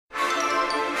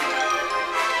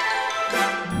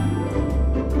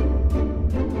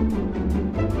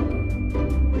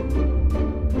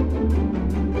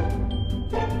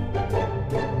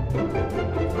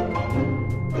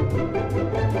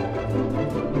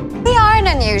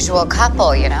unusual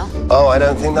couple, you know. Oh, I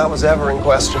don't think that was ever in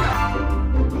question.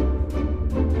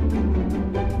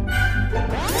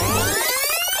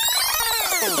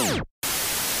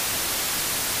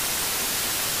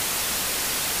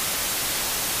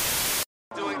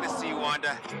 Doing to see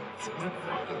Wanda.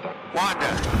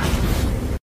 Wanda.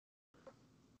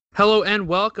 Hello and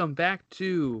welcome back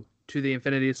to the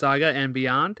Infinity Saga and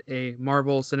Beyond, a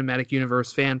Marvel Cinematic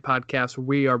Universe fan podcast where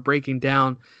we are breaking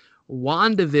down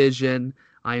WandaVision.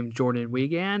 I am Jordan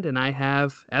Wiegand, and I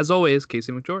have, as always,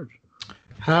 Casey McGeorge.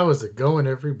 How is it going,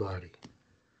 everybody?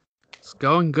 It's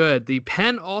going good. The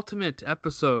penultimate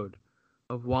episode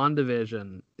of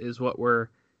WandaVision is what we're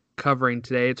covering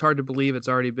today. It's hard to believe it's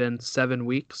already been 7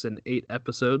 weeks and 8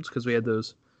 episodes because we had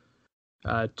those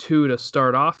 2 to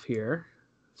start off here.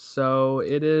 So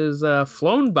it is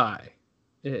flown by,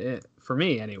 for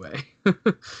me anyway.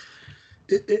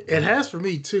 It has for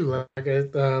me too.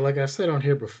 Like I said on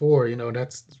here before, you know,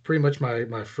 that's pretty much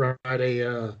my Friday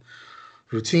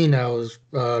routine now is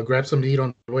grab something to eat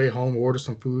on the way home, order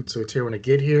some food so it's here when I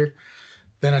get here.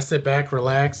 Then I sit back,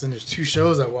 relax, and there's 2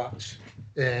 shows I watch,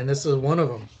 and this is one of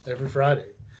them every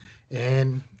Friday.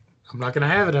 And I'm not gonna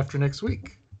have it after next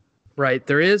week. Right.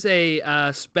 There is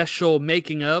a special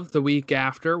making of the week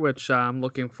after, which I'm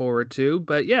looking forward to.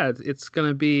 But yeah, it's going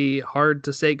to be hard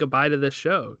to say goodbye to this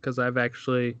show because I've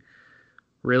actually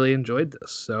really enjoyed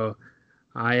this. So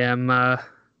I am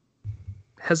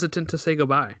hesitant to say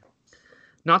goodbye.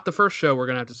 Not the first show we're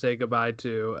going to have to say goodbye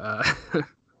to.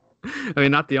 I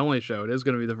mean, not the only show. It is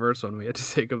going to be the first one we had to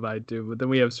say goodbye to. But then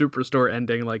we have Superstore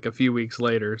ending like a few weeks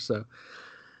later. So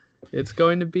it's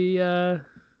going to be...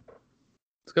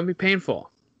 It's going to be painful.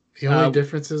 The only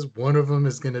difference is one of them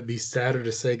is going to be sadder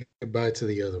to say goodbye to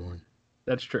the other one.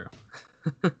 That's true.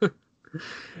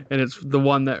 And it's the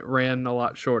one that ran a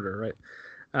lot shorter,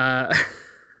 right?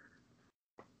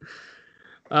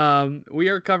 We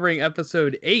are covering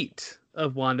episode 8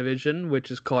 of WandaVision,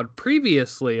 which is called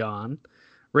Previously On,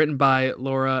 written by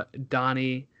Laura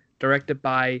Donney, directed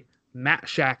by Matt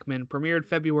Shakman, premiered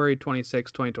February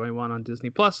 26, 2021 on Disney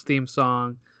Plus, theme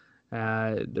song.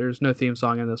 There's no theme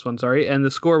song in this one, sorry. And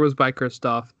the score was by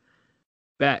Christoph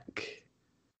Beck.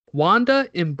 Wanda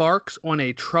embarks on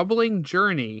a troubling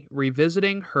journey,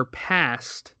 revisiting her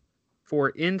past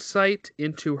for insight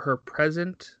into her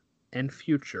present and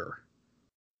future.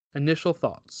 Initial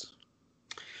thoughts.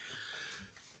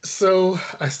 So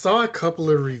I saw a couple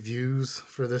of reviews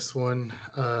for this one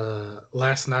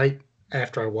last night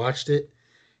after I watched it.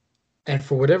 And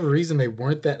for whatever reason, they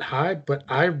weren't that high, but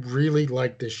I really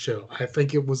liked this show. I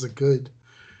think it was a good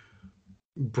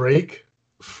break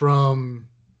from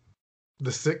the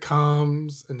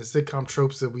sitcoms and the sitcom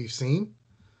tropes that we've seen.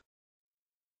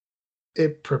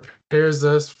 It prepares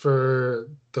us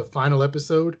for the final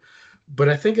episode, but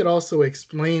I think it also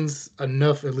explains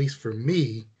enough, at least for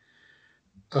me.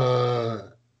 It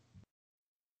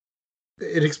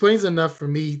explains enough for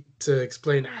me to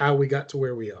explain how we got to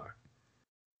where we are.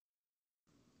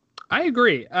 I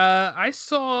agree. I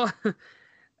saw...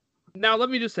 Now, let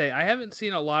me just say, I haven't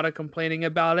seen a lot of complaining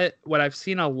about it. What I've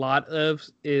seen a lot of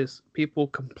is people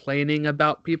complaining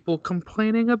about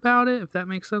it, if that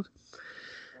makes sense.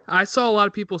 I saw a lot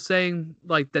of people saying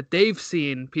like that they've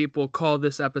seen people call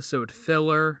this episode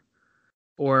filler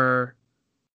or,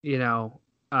 you know,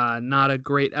 not a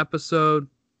great episode.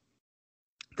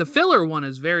 The filler one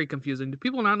is very confusing. Do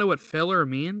people not know what filler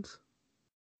means?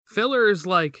 Filler is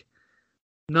like...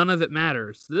 none of it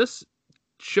matters. This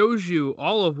shows you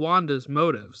all of Wanda's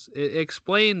motives. It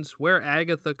explains where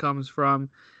Agatha comes from.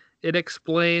 It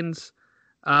explains,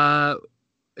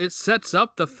 it sets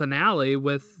up the finale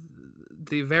with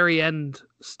the very end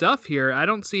stuff here. I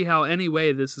don't see how any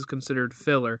way this is considered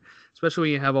filler, especially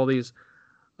when you have all these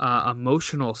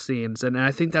emotional scenes. And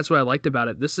I think that's what I liked about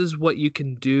it. This is what you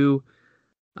can do.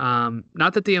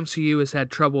 Not that the MCU has had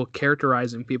trouble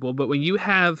characterizing people, but when you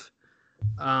have...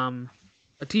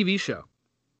 a TV show,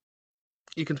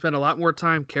 you can spend a lot more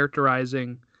time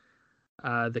characterizing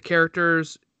the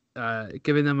characters,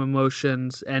 giving them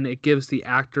emotions, and it gives the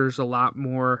actors a lot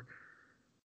more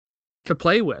to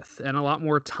play with and a lot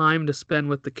more time to spend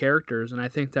with the characters. And I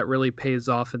think that really pays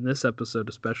off in this episode,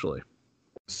 especially.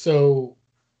 So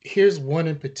here's one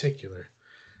in particular.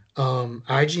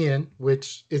 IGN,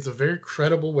 which is a very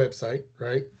credible website,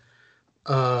 right?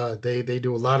 They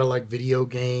do a lot of like video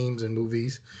games and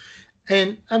movies.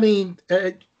 And I mean,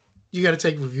 you got to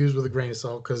take reviews with a grain of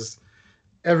salt because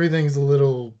everything's a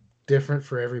little different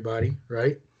for everybody,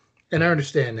 right? And I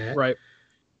understand that. Right.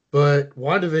 But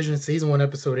WandaVision Season 1,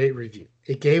 Episode 8 review,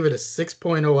 it gave it a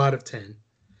 6.0 out of 10.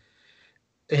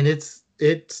 And it's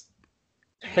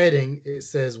heading, it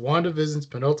says WandaVision's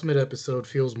penultimate episode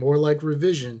feels more like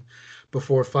revision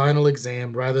before final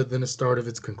exam rather than the start of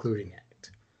its concluding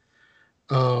act.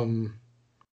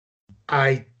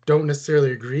 I don't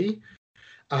necessarily agree.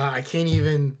 I can't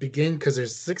even begin because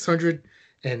there's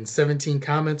 617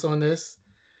 comments on this.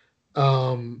 I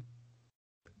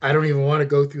don't even want to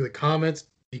go through the comments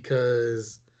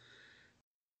because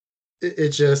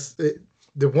the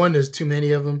one, there's too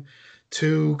many of them.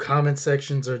 Two, comment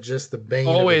sections are just the bane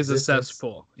Always of a existence.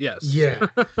 cesspool. Yes. Yeah.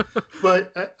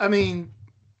 But I mean,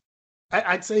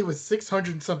 I'd say with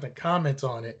 600 and something comments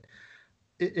on it,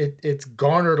 it's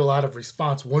garnered a lot of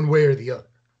response one way or the other,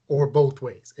 or both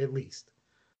ways at least.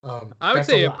 I would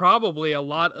say probably a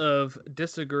lot of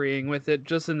disagreeing with it,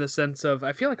 just in the sense of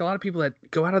I feel like a lot of people that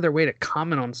go out of their way to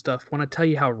comment on stuff want to tell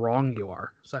you how wrong you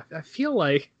are. So I feel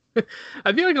like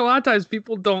a lot of times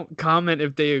people don't comment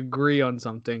if they agree on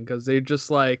something because they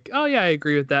just like, oh yeah, I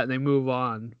agree with that, and they move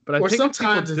on. But I think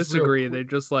sometimes if people disagree, they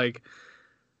just like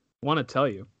want to tell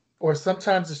you. Or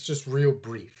sometimes it's just real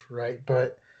brief, right?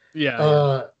 But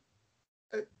yeah.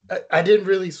 I didn't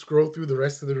really scroll through the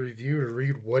rest of the review to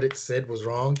read what it said was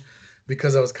wrong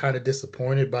because I was kind of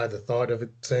disappointed by the thought of it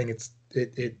saying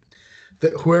that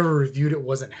whoever reviewed it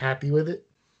wasn't happy with it.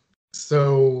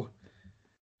 So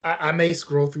I may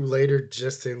scroll through later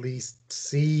just to at least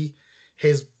see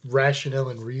his rationale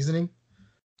and reasoning.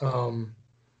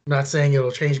 Not saying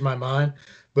it'll change my mind,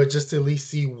 but just to at least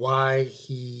see why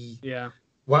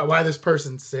why this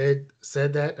person said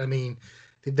that. I mean,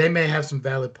 they may have some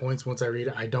valid points once I read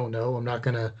it. I don't know. I'm not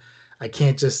just gonna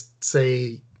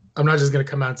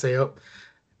come out and say, oh,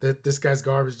 that this guy's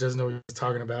garbage, doesn't know what he's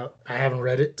talking about. I haven't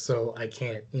read it, so I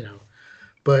can't,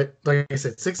 But like I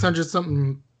said, 600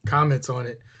 something comments on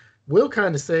it will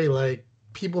kind of say like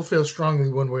people feel strongly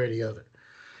one way or the other.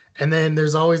 And then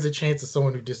there's always the chance of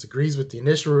someone who disagrees with the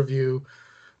initial review,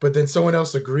 but then someone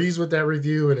else agrees with that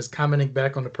review and is commenting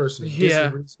back on the person who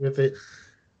disagrees with it.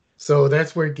 So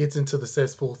that's where it gets into the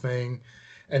cesspool thing.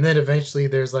 And then eventually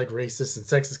there's like racist and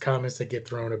sexist comments that get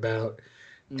thrown about.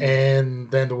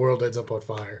 And then the world ends up on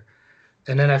fire.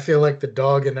 And then I feel like the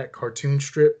dog in that cartoon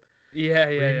strip.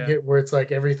 Where it's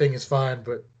like everything is fine,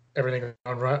 but everything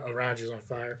around you is on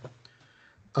fire.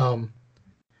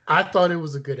 I thought it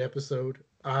was a good episode.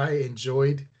 I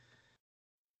enjoyed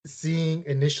seeing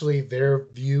initially their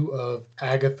view of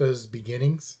Agatha's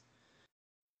beginnings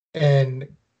and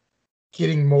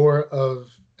getting more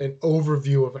of an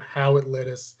overview of how it led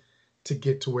us to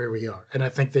get to where we are. And I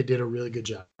think they did a really good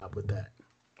job with that.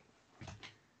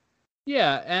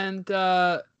 Yeah, and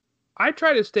I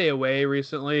try to stay away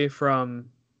recently from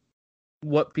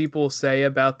what people say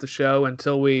about the show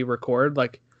until we record.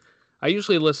 Like, I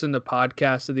usually listen to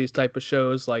podcasts of these type of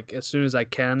shows like as soon as I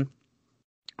can.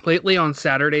 Lately on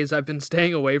Saturdays, I've been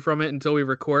staying away from it until we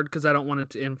record because I don't want it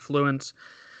to influence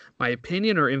my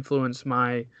opinion or influence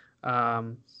my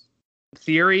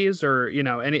theories or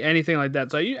anything like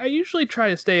that. So I usually try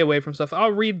to stay away from stuff.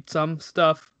 I'll read some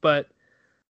stuff, but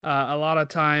a lot of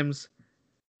times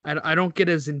I don't get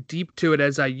as in deep to it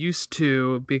as I used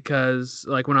to because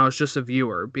like when I was just a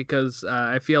viewer, because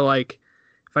I feel like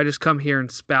if I just come here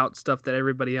and spout stuff that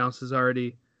everybody else has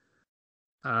already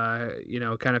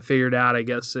kind of figured out, I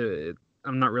guess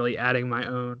I'm not really adding my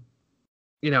own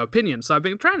opinion. So I've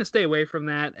been trying to stay away from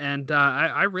that, and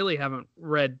I really haven't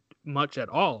read much at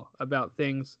all about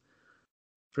things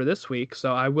for this week,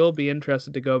 so I will be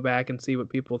interested to go back and see what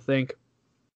people think.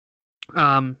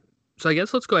 So I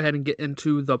guess let's go ahead and get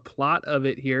into the plot of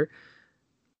it here.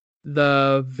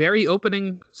 The very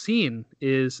opening scene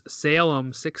is Salem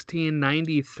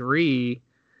 1693,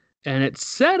 and it's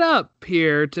set up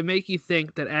here to make you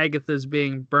think that Agatha's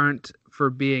being burnt for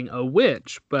being a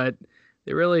witch, but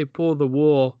they really pull the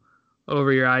wool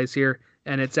over your eyes here,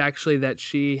 and it's actually that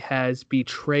she has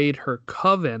betrayed her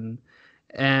coven,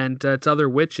 and it's other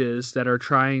witches that are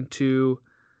trying to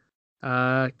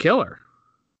kill her,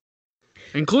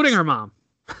 including her mom.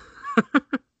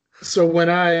 So when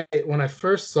I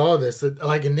first saw this,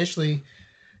 like initially,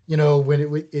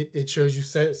 when it shows you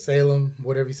Salem,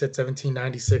 whatever you said,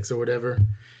 1796 or whatever,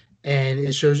 and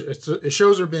it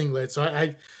shows her being led. So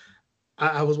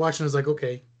I was watching. I was like,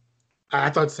 okay, I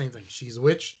thought the same thing. She's a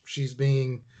witch. She's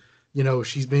being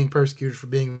persecuted for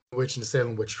being a witch in the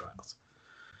Salem witch trials.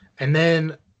 And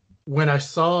then when I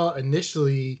saw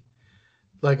initially,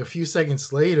 like a few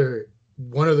seconds later,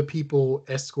 one of the people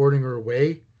escorting her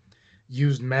away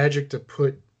used magic to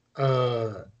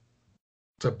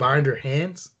bind her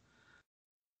hands.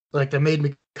 Like that made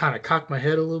me kind of cock my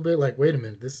head a little bit. Like, wait a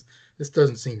minute, this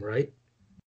doesn't seem right.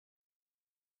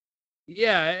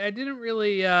 Yeah, I didn't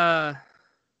really. I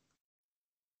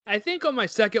I think on my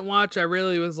second watch, I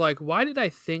really was like, why did I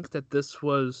think that this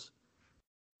was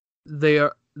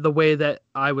the way that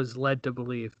I was led to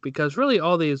believe? Because really,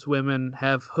 all these women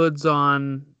have hoods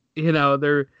on.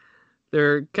 They're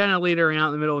kind of leading out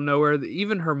in the middle of nowhere.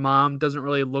 Even her mom doesn't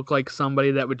really look like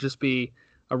somebody that would just be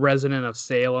a resident of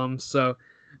Salem. So,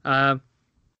 a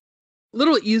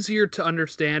little easier to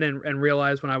understand and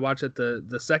realize when I watched it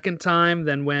the second time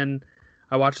than when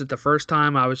I watched it the first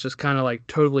time. I was just kind of like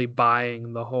totally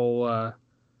buying the whole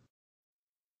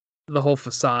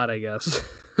facade, I guess.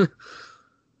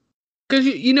 Because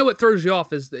you know what throws you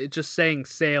off is it just saying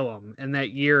Salem and that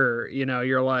year.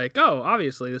 You're like, oh,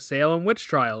 obviously the Salem witch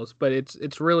trials, but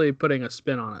it's really putting a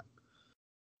spin on it.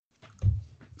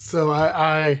 So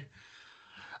I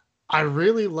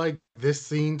really like this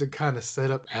scene to kind of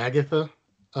set up Agatha,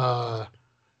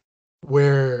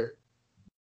 where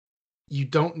you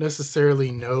don't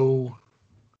necessarily know.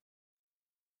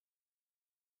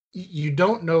 You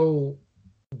don't know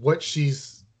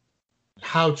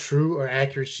how true or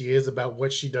accurate she is about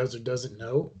what she does or doesn't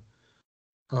know.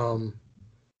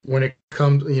 When it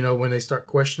comes, when they start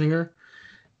questioning her,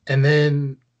 and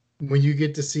then when you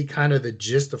get to see kind of the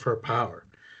gist of her power,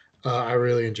 I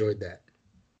really enjoyed that.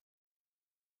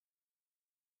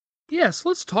 Yes,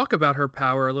 let's talk about her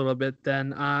power a little bit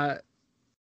then.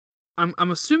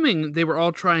 I'm assuming they were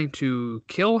all trying to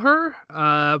kill her,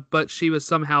 but she was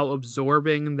somehow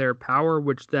absorbing their power,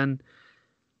 which then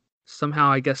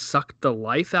somehow, I guess, sucked the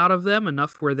life out of them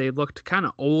enough where they looked kind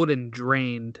of old and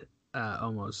drained,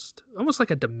 almost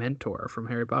like a Dementor from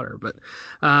Harry Potter. But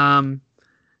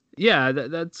yeah,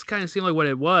 that's kind of seemed like what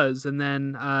it was. And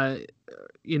then,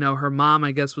 her mom,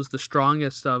 I guess, was the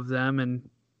strongest of them, and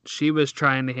she was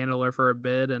trying to handle her for a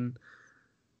bit. And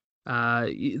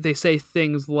they say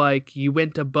things like, you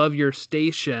went above your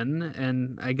station,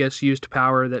 and I guess used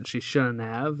power that she shouldn't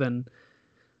have. And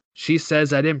she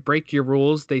says, I didn't break your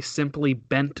rules. They simply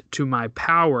bent to my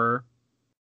power.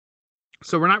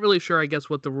 So we're not really sure, I guess,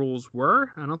 what the rules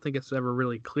were. I don't think it's ever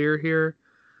really clear here.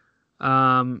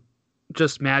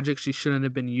 Just magic she shouldn't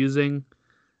have been using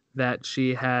that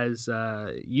she has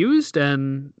used.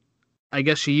 And I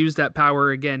guess she used that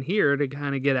power again here to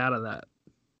kind of get out of that.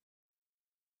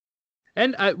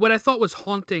 And what I thought was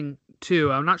haunting,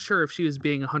 too, I'm not sure if she was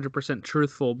being 100%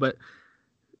 truthful, but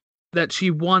that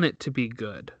she wanted to be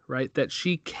good, right? That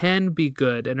she can be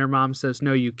good. And her mom says,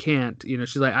 no, you can't.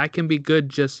 She's like, I can be good.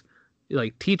 Just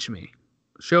like, teach me,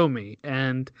 show me.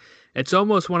 And it's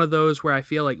almost one of those where I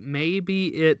feel like maybe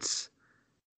it's,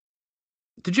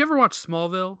 did you ever watch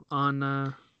Smallville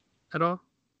on, at all?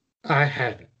 I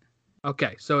haven't.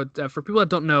 Okay. So for people that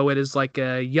don't know, it is like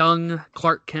a young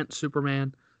Clark Kent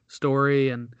Superman story.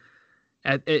 And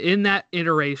in that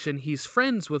iteration, he's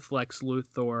friends with Lex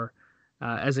Luthor,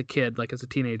 as a kid, like as a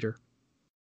teenager.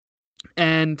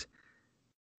 And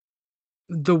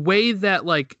the way that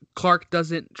like Clark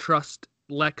doesn't trust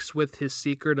Lex with his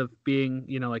secret of being,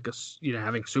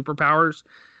 having superpowers,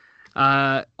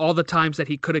 all the times that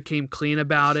he could have came clean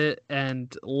about it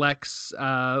and Lex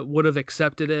would have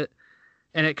accepted it.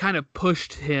 And it kind of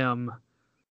pushed him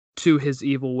to his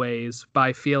evil ways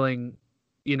by feeling,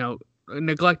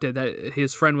 neglected, that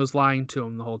his friend was lying to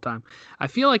him the whole time. I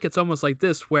feel like it's almost like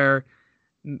this where,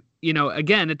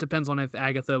 again, it depends on if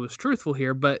Agatha was truthful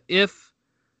here, but if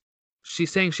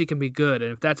she's saying she can be good,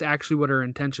 and if that's actually what her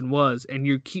intention was, and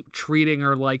you keep treating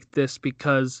her like this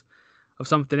because of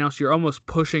something else, you're almost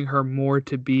pushing her more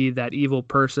to be that evil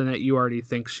person that you already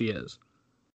think she is.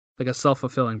 Like a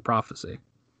self-fulfilling prophecy.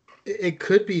 It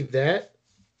could be that,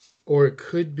 or it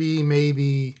could be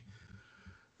maybe,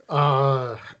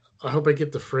 I hope I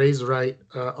get the phrase right,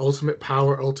 ultimate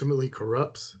power ultimately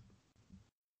corrupts.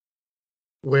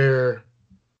 Where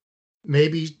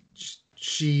maybe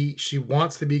she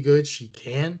wants to be good, she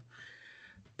can,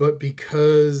 but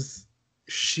because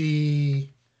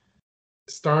she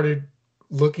started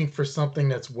looking for something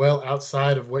that's well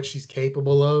outside of what she's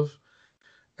capable of,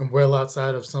 and well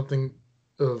outside of something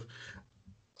of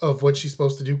what she's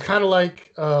supposed to do, kind of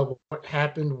like what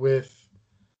happened with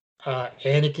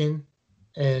Anakin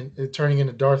and turning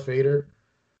into Darth Vader,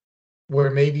 where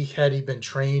maybe had he been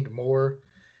trained more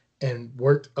and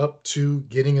worked up to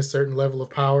getting a certain level of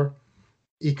power,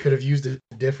 he could have used it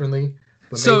differently.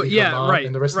 But so yeah, right,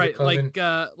 and the rest right. Of the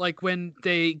coven, like when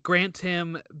they grant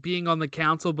him being on the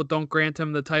council, but don't grant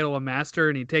him the title of master,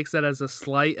 and he takes that as a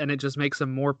slight, and it just makes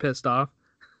him more pissed off.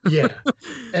 Yeah,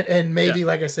 and maybe,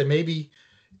 like I said, maybe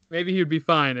he would be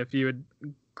fine if you had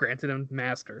granted him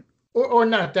master. Or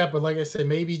not that, but like I said,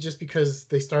 maybe just because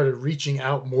they started reaching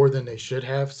out more than they should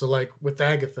have. So like with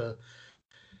Agatha,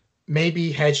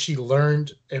 maybe had she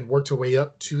learned and worked her way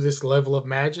up to this level of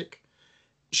magic,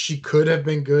 she could have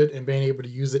been good and been able to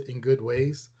use it in good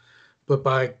ways. But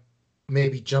by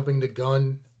maybe jumping the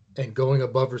gun and going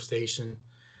above her station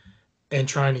and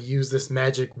trying to use this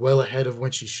magic well ahead of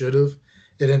when she should have,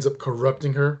 it ends up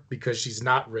corrupting her because she's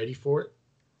not ready for it.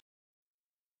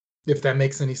 If that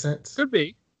makes any sense. Could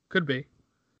be. Could be.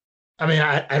 I mean,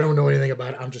 I don't know anything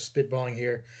about it. I'm just spitballing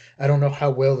here. I don't know how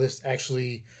well this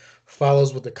actually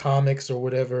follows with the comics or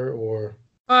whatever, or...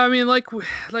 I mean, like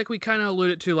we kind of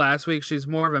alluded to last week, she's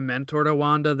more of a mentor to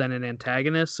Wanda than an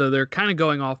antagonist, so they're kind of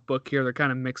going off book here. They're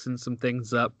kind of mixing some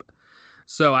things up.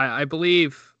 So I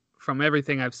believe, from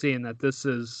everything I've seen, that this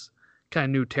is kind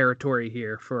of new territory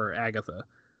here for Agatha.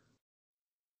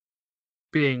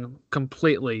 Being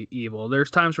completely evil.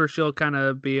 There's times where she'll kind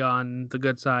of be on the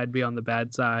good side, be on the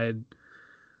bad side,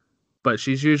 but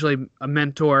she's usually a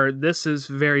mentor. This is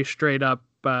very straight up,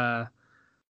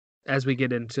 as we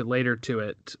get into later to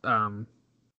it, kind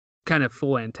of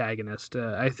full antagonist.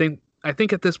 I think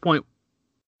at this point,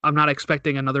 I'm not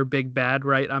expecting another big bad,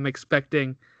 right? I'm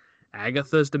expecting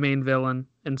Agatha's the main villain,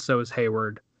 and so is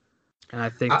Hayward. And I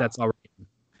think that's all right.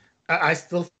 I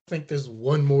still think there's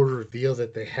one more reveal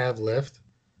that they have left.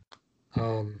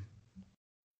 But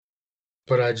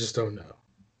I just don't know.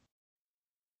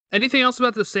 Anything else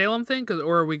about the Salem thing?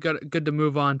 Or are we good to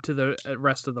move on to the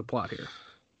rest of the plot here?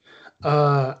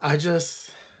 I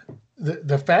just...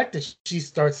 The fact that she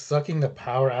starts sucking the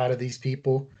power out of these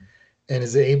people and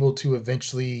is able to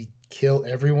eventually kill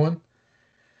everyone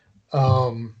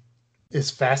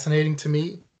is fascinating to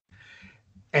me.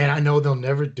 And I know they'll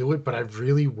never do it, but I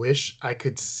really wish I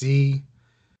could see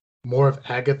more of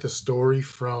Agatha's story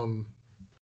from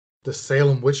the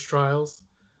Salem witch trials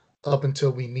up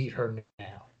until we meet her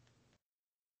now.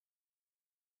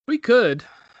 We could.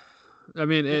 I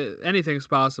mean, anything's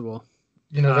possible.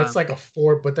 You know, that's like a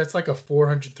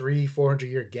 400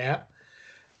 year gap.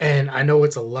 And I know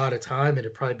it's a lot of time and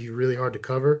it'd probably be really hard to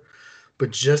cover,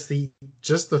 but just the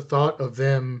thought of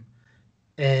them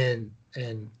and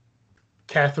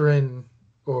Catherine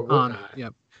or whatnot.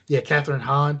 Yep. Yeah, Catherine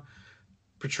Hahn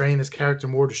portraying this character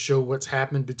more to show what's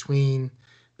happened between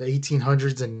the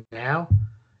 1800s and now,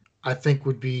 I think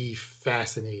would be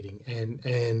fascinating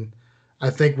and I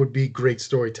think would be great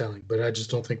storytelling, but I just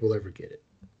don't think we'll ever get it.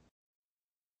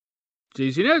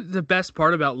 Geez, you know the best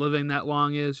part about living that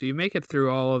long is you make it through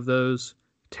all of those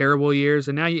terrible years,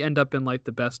 and now you end up in like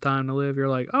the best time to live. You're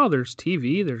like, oh, there's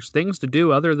TV, there's things to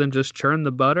do other than just churn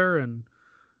the butter and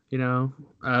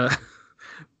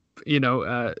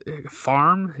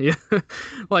farm. Yeah.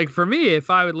 Like for me, if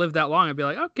I would live that long, I'd be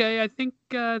like, okay, I think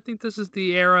this is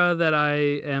the era that I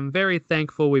am very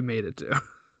thankful we made it to.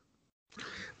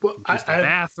 Well, just a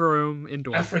bathroom,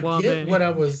 indoor plumbing.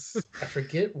 I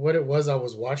forget what it was I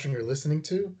was watching or listening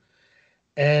to,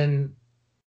 and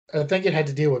I think it had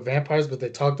to deal with vampires, but they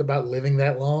talked about living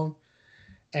that long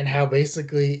and how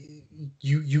basically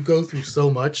you go through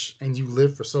so much and you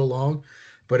live for so long,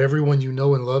 but everyone you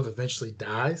know and love eventually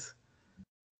dies.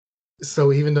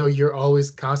 So even though you're always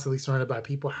constantly surrounded by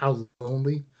people, how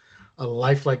lonely a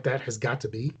life like that has got to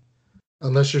be,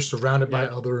 unless you're surrounded by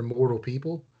other immortal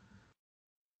people.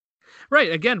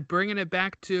 Right. Again, bringing it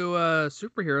back to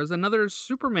superheroes, another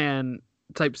Superman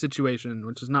type situation,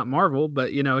 which is not Marvel,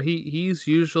 but he's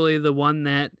usually the one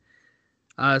that,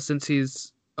 since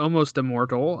he's almost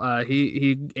immortal,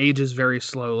 he ages very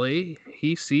slowly.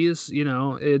 He sees,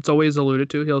 it's always alluded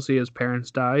to. He'll see his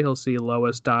parents die. He'll see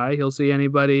Lois die. He'll see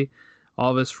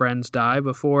all of his friends die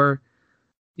before,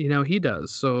 he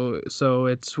does. So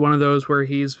it's one of those where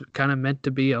he's kind of meant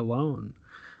to be alone.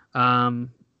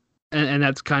 And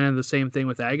that's kind of the same thing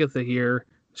with Agatha here.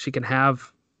 She can have...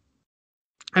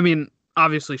 I mean,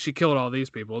 obviously, she killed all these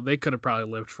people. They could have probably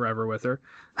lived forever with her,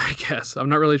 I guess. I'm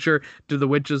not really sure. Do the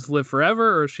witches live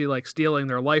forever, or is she, like, stealing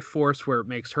their life force where it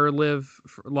makes her live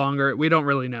longer? We don't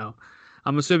really know.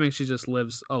 I'm assuming she just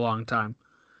lives a long time.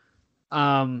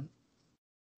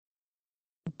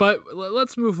 But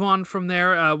let's move on from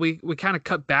there. We kind of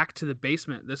cut back to the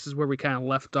basement. This is where we kind of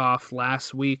left off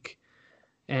last week.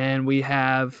 And we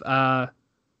have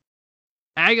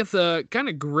Agatha kind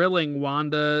of grilling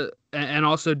Wanda and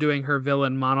also doing her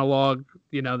villain monologue,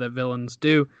 that villains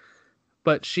do.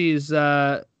 But she's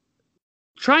trying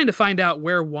to find out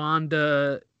where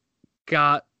Wanda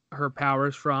got her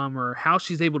powers from or how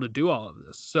she's able to do all of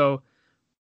this. So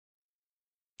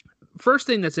first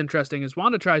thing that's interesting is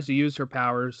Wanda tries to use her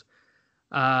powers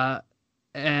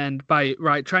and by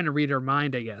trying to read her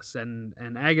mind, I guess. And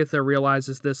Agatha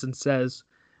realizes this and says,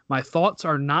 "My thoughts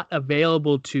are not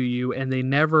available to you, and they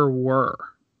never were."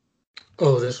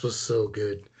 Oh, this was so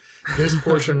good. This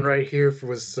portion right here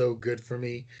was so good for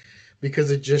me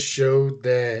because it just showed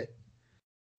that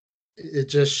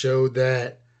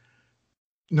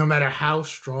no matter how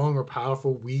strong or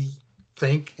powerful we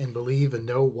think and believe and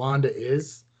know Wanda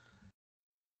is,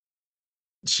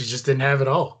 she just didn't have it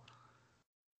all.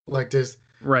 Like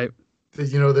Right.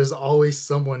 there's always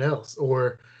someone else,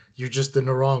 or you're just in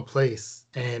the wrong place.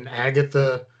 And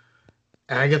Agatha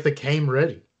came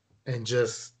ready and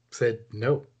just said,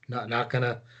 no, not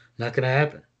gonna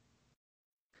happen.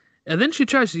 And then she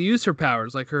tries to use her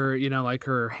powers, like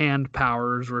her hand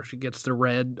powers, where she gets the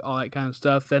red, all that kind of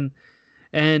stuff. And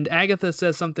Agatha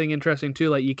says something interesting too,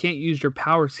 like you can't use your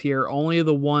powers here. Only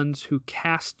the ones who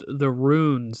cast the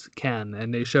runes can.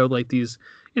 And they showed like these,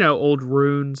 old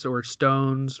runes or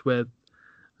stones with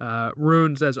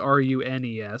runes as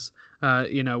RUNES,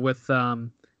 with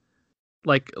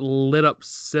like lit up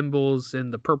symbols in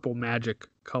the purple magic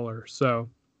color. So,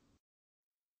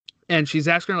 and she's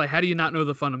asking her like, how do you not know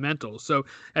the fundamentals? So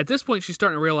at this point, she's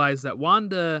starting to realize that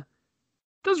Wanda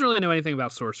doesn't really know anything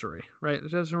about sorcery, right? She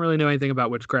doesn't really know anything about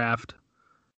witchcraft.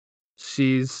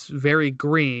 She's very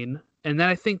green. And then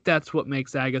I think that's what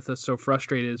makes Agatha so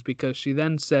frustrated, is because she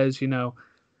then says, when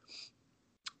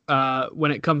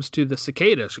it comes to the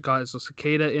cicada, she calls a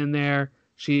cicada in there.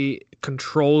 She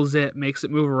controls it, makes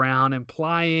it move around,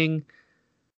 implying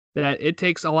that it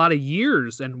takes a lot of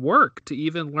years and work to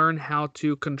even learn how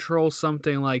to control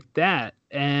something like that,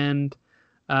 and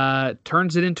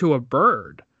turns it into a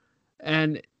bird,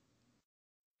 and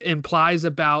implies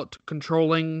about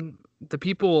controlling the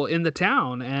people in the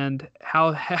town and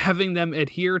how having them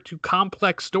adhere to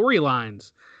complex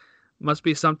storylines must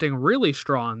be something really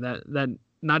strong that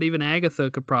not even Agatha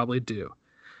could probably do.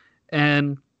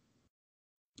 And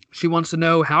she wants to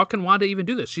know, how can Wanda even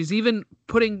do this? She's even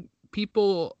putting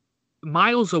people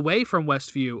miles away from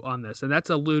Westview on this, and that's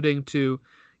alluding to,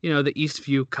 the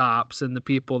Eastview cops and the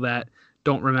people that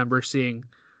don't remember seeing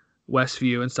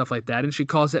Westview and stuff like that. And she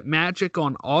calls it magic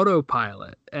on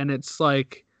autopilot. And it's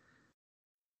like,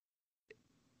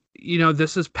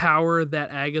 this is power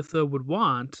that Agatha would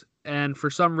want. And for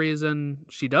some reason,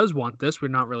 she does want this. We're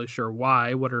not really sure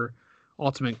why, what her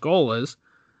ultimate goal is.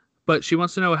 But she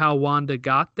wants to know how Wanda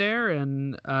got there,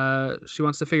 and she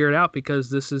wants to figure it out, because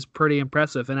this is pretty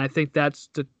impressive. And I think that's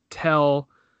to tell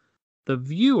the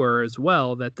viewer as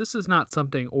well that this is not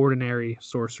something ordinary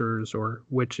sorcerers or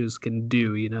witches can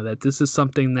do, that this is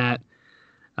something that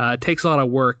takes a lot of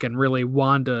work, and really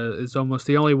Wanda is almost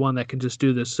the only one that can just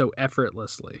do this so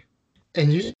effortlessly.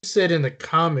 And you said in the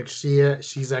comics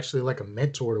she's actually like a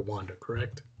mentor to Wanda,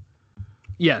 correct?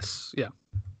 Yes, yeah.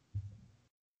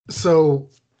 So,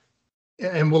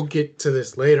 and we'll get to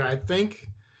this later, I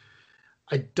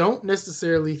don't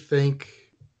necessarily think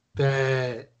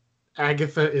that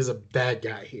Agatha is a bad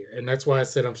guy here. And that's why I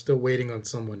said I'm still waiting on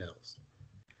someone else.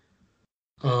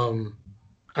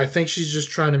 I think she's just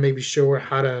trying to maybe show her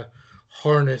how to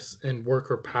harness and work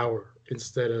her power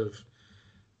instead of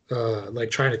like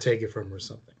trying to take it from her or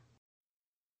something.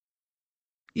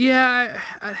 Yeah,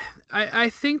 I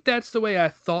think that's the way I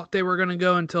thought they were going to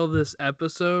go until this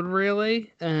episode,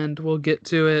 really, and we'll get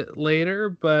to it later,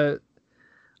 but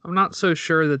I'm not so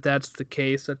sure that that's the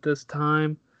case at this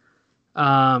time.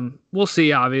 We'll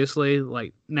see, obviously.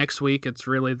 Like, next week, it's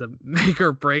really the make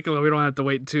or break. We don't have to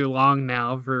wait too long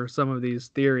now for some of these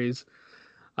theories.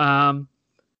 But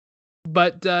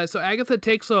so Agatha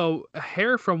takes a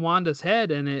hair from Wanda's head,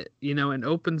 and it, and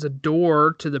opens a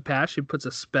door to the past. She puts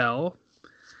a spell.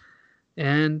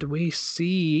 And we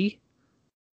see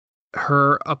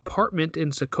her apartment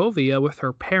in Sokovia with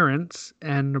her parents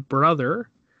and brother.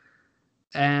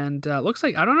 And looks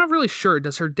like, I'm not really sure,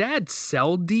 does her dad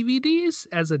sell DVDs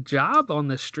as a job on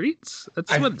the streets?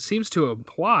 That's what it seems to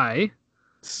imply.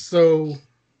 So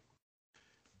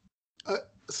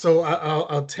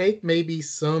I'll take maybe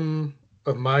some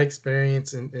of my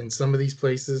experience in some of these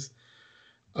places,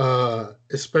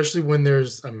 especially when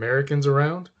there's Americans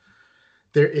around.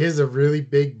 There is a really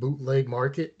big bootleg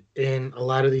market in a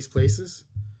lot of these places,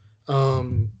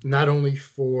 not only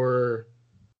for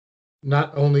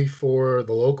the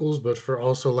locals, but for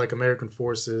also like American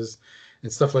Forces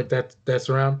and stuff like that that's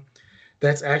around.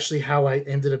 That's actually how I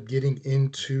ended up getting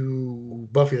into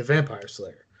Buffy the Vampire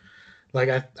Slayer. Like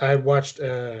I watched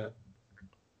an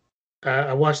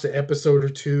episode or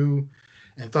two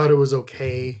and thought it was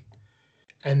okay.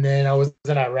 And then I was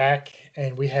in Iraq,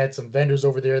 and we had some vendors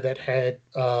over there that had,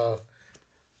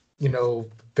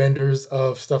 vendors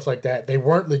of stuff like that. They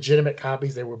weren't legitimate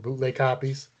copies. They were bootleg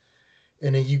copies.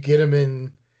 And then you get them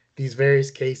in these various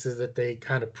cases that they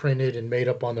kind of printed and made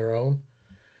up on their own.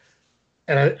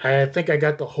 And I think I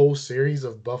got the whole series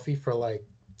of Buffy for like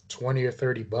 $20 or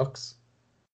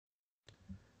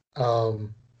 $30.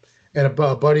 And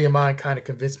a buddy of mine kind of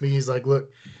convinced me. He's like,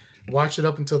 "Look, watch it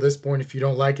up until this point. If you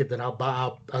don't like it, then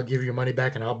I'll give you your money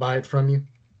back and I'll buy it from you."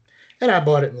 And I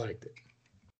bought it and liked it.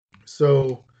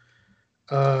 So,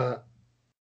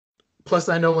 plus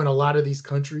I know in a lot of these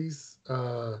countries,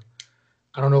 I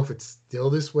don't know if it's still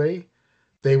this way.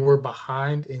 They were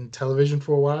behind in television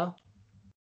for a while.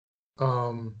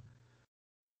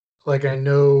 Like I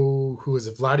know who is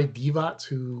it, Vlade Divac,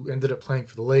 who ended up playing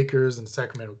for the Lakers and the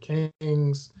Sacramento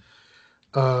Kings.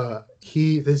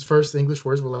 His first English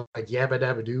words were like "yabba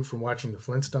dabba doo" from watching the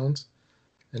Flintstones,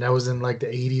 and that was in like the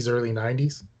 80s, early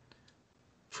 90s.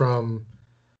 From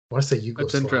I want to say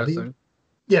Yugoslavia. That's interesting.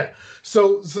 Yeah.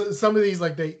 So some of these,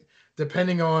 like, they,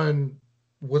 depending on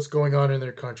what's going on in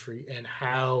their country and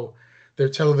how their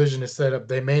television is set up,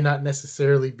 they may not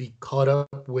necessarily be caught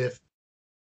up with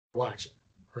watching,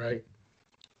 right?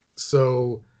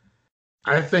 So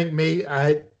I think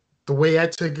the way I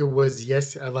took it was,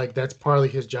 yes, that's partly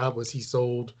his job, was he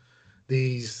sold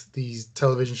these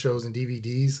television shows and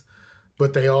DVDs,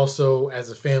 but they also, as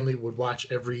a family, would watch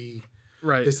every.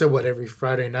 Right. They said every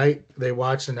Friday night they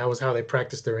watched, and that was how they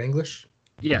practiced their English.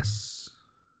 Yes.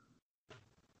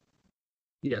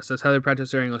 Yes, that's how they practice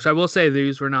their English. I will say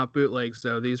these were not bootlegs,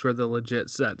 though. These were the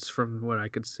legit sets from what I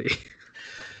could see.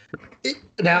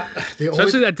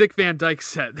 Especially that Dick Van Dyke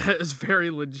set. That is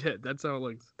very legit. That's how it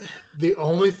looks. The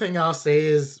only thing I'll say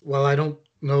is, well, I don't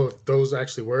know if those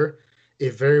actually were.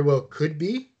 It very well could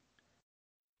be.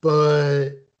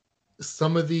 But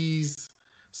some of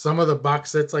the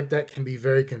box sets like that can be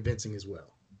very convincing as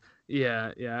well.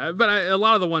 Yeah. But a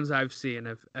lot of the ones I've seen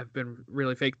have been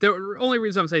really fake. The only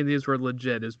reason I'm saying these were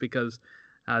legit is because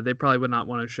they probably would not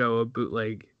want to show a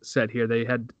bootleg set here. They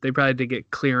probably had to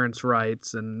get clearance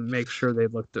rights and make sure they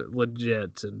looked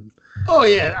legit. And oh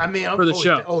yeah, I mean, for the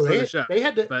show. They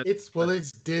had to.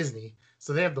 It's Disney,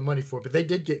 so they have the money for it. But they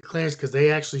did get clearance because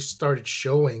they actually started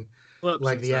showing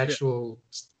like the actual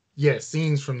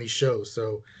scenes from these shows.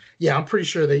 So yeah, I'm pretty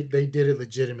sure they did it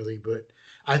legitimately. But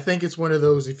I think it's one of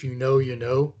those, if you know, you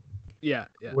know. Yeah.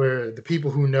 Where the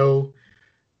people who know,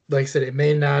 like I said, it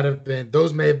may not have been,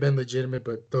 those may have been legitimate,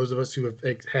 but those of us who have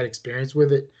had experience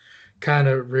with it kind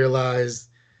of realize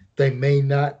they may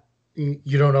not,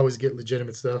 you don't always get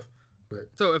legitimate stuff. But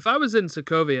so if I was in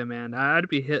Sokovia, man, I'd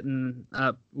be hitting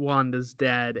up Wanda's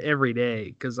dad every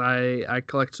day because I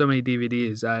collect so many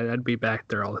DVDs. I'd be back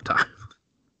there all the time.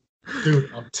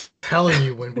 Dude, I'm telling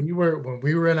you, when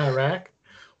we were in Iraq,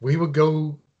 we would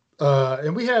go,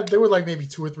 and there were like maybe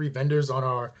 2 or 3 vendors on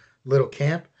our little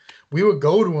camp. We would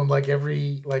go to them like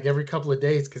every couple of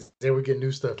days because they would get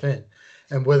new stuff in,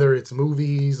 and whether it's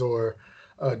movies or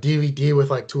a DVD with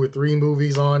like 2 or 3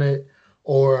 movies on it,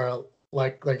 or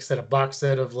like I said, a box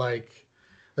set of like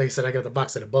I said, I got the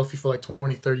box set of Buffy for like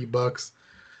 $20-$30.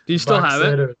 Do you still have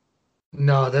it?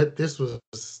 No, this was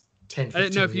 10, 15 I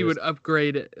didn't know if you years. would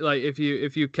upgrade it, like if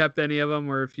you kept any of them,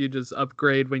 or if you just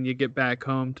upgrade when you get back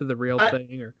home to the real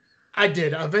thing. Or I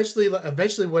did.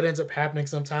 Eventually, what ends up happening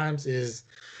sometimes is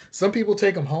some people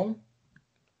take them home.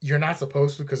 You're not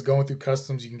supposed to, because going through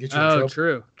customs, you can get you in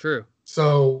trouble. Oh, true.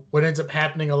 So what ends up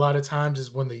happening a lot of times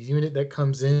is when the unit that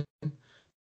comes in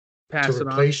to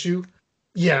replace you,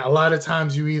 yeah, a lot of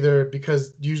times you either,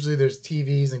 because usually there's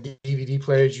TVs and DVD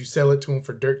players, you sell it to them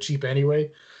for dirt cheap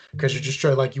anyway, because you're just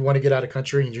trying, like, you want to get out of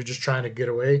country and you're just trying to get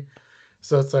away.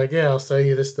 So it's like, yeah, I'll sell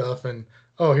you this stuff, and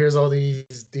oh, here's all these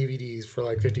DVDs for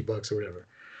like $50 or whatever.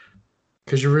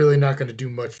 Because you're really not going to do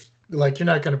much. Like, you're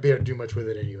not going to be able to do much with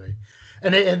it anyway.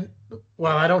 And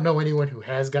while I don't know anyone who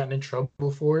has gotten in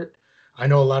trouble for it, I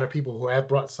know a lot of people who have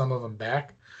brought some of them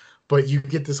back. But you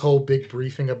get this whole big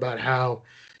briefing about how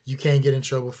you can't get in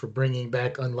trouble for bringing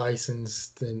back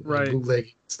unlicensed and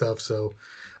bootleg stuff. So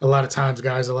a lot of times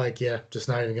guys are like, yeah, just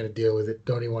not even going to deal with it.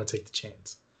 Don't even want to take the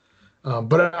chance.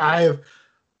 But I have,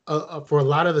 for a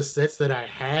lot of the sets that I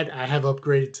have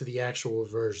upgraded to the actual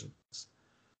versions.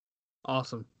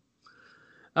 Awesome.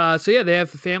 So yeah, they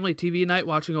have a family TV night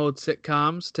watching old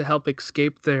sitcoms to help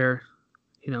escape their,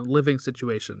 living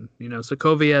situation.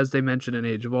 Sokovia, as they mentioned in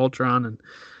Age of Ultron, and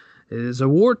it is a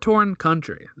war-torn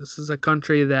country. This is a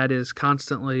country that is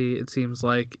constantly, it seems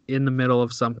like, in the middle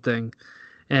of something.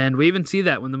 And we even see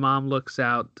that when the mom looks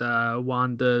out,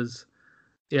 looks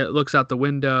out the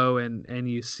window and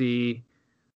you see,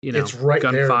 it's right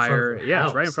gunfire.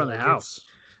 It's right in front of the house.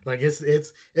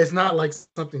 It's not like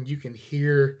something you can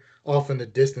hear off in the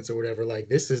distance or whatever. Like,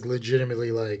 this is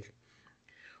legitimately like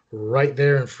right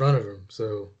there in front of him.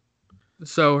 So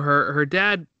her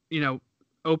dad,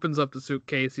 opens up the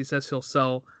suitcase. He says he'll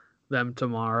sell them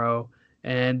tomorrow.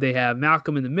 And they have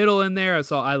Malcolm in the Middle in there. I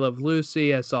saw I Love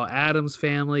Lucy. I saw Addams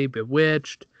Family,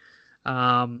 Bewitched.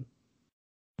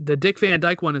 The Dick Van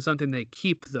Dyke one is something they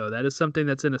keep, though. That is something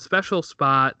that's in a special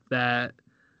spot that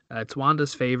it's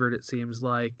Wanda's favorite, it seems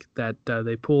like, that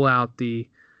they pull out the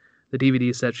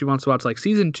DVD set. She wants to watch like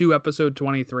season 2, episode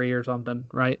 23 or something,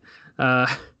 right?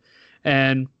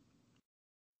 And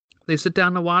they sit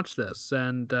down to watch this.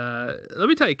 And let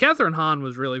me tell you, Catherine Hahn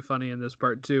was really funny in this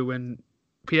part, too, when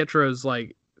Pietro's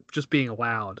like just being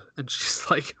loud. And she's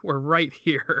like, we're right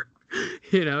here,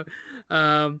 you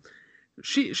know?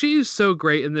 She's so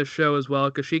great in this show as well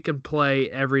because she can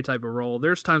play every type of role.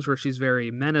 There's times where she's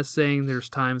very menacing. There's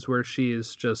times where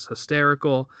she's just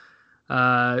hysterical.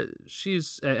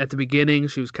 She's at the beginning,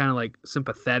 she was kind of like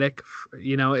sympathetic.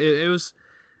 You know, it was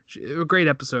a great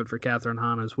episode for Catherine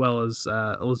Hahn as well as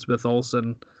Elizabeth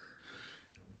Olsen.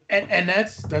 And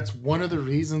that's one of the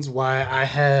reasons why I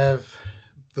have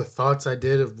the thoughts I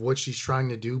did of what she's trying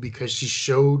to do, because she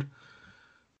showed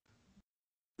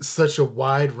such a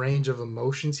wide range of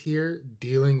emotions here,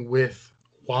 dealing with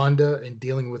Wanda and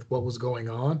dealing with what was going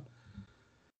on.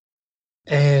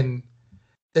 And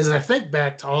as I think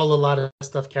back to a lot of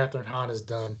stuff Catherine Hahn has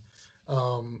done,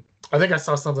 I think I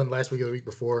saw something last week or the week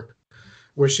before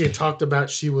where she had talked about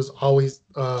she was always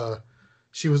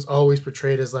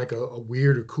portrayed as like a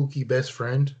weird or kooky best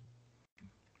friend.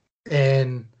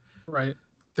 And right,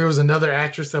 there was another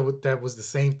actress that was the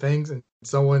same things, and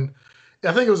someone,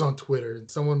 I think it was on Twitter,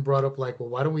 and someone brought up like, well,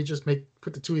 why don't we just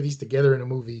put the two of these together in a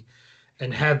movie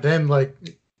and have them like,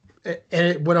 and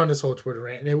it went on this whole Twitter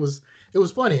rant, and it was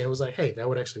funny, and it was like, hey, that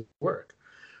would actually work.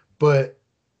 But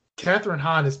Catherine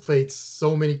Hahn has played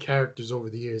so many characters over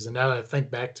the years, and now that I think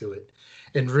back to it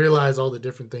and realize all the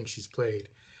different things she's played,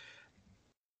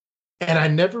 and I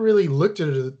never really looked at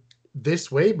her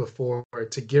this way before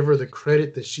to give her the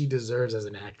credit that she deserves as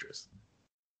an actress.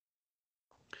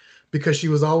 Because she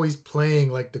was always playing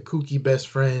like the kooky best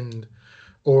friend,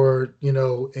 or, you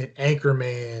know, an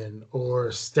Anchorman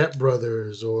or Step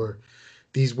Brothers, or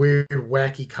these weird,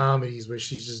 wacky comedies where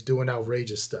she's just doing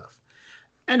outrageous stuff.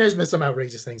 And there's been some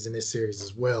outrageous things in this series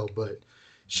as well, but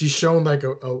she's shown like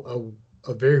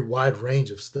a very wide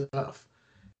range of stuff.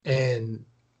 And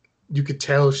you could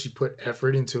tell she put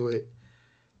effort into it.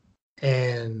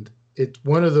 And it's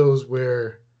one of those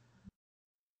where,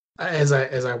 as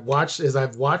I've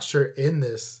watched her in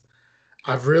this,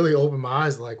 I've really opened my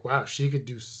eyes like, wow, she could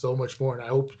do so much more.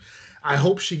 And I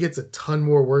hope she gets a ton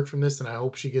more work from this, and I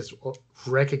hope she gets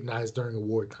recognized during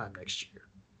award time next year.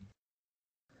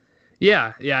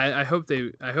 Yeah, I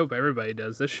hope everybody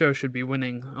does. This show should be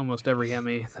winning almost every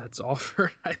Emmy that's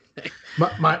offered, I think.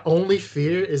 My only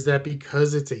fear is that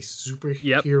because it's a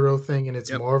superhero thing and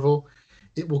it's Marvel,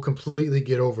 it will completely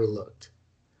get overlooked.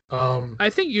 I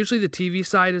think usually the TV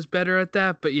side is better at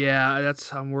that, but yeah,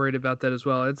 I'm worried about that as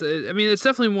well. It's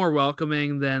definitely more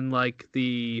welcoming than like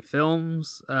the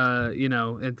films, you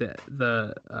know, at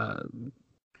the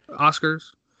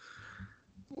Oscars.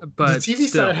 But the TV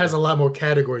side has a lot more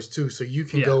categories too, so you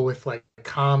can go with like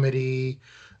comedy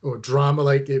or drama,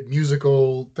 like a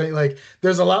musical thing. Like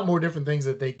there's a lot more different things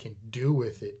that they can do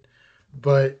with it.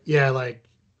 But yeah, like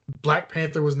Black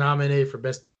Panther was nominated for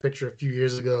Best Picture a few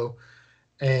years ago.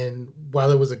 And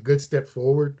while it was a good step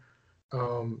forward,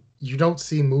 you don't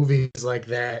see movies like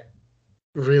that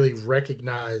really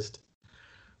recognized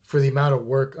for the amount of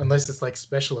work, unless it's like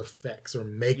special effects or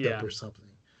makeup or something.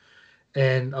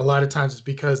 And a lot of times it's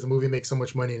because the movie makes so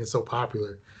much money and it's so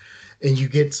popular. And you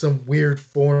get some weird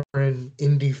foreign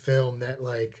indie film that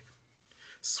like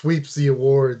sweeps the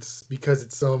awards because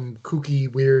it's some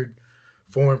kooky, weird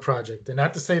foreign project. And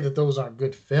not to say that those aren't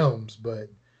good films, but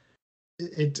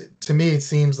to me, it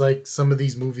seems like some of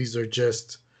these movies are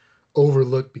just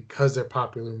overlooked because they're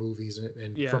popular movies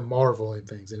and from Marvel and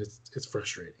things, and it's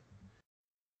frustrating.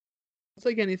 It's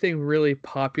like anything really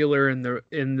popular in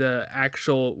the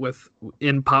actual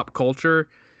in pop culture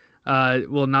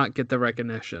will not get the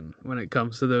recognition when it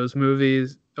comes to those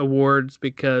movies awards,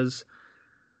 because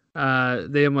I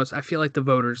feel like the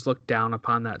voters look down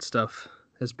upon that stuff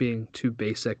as being too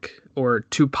basic or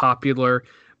too popular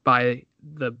by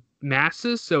the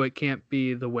masses, so it can't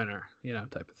be the winner, you know,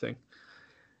 type of thing.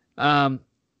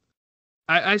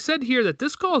 I said here that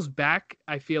this calls back,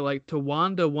 I feel like, to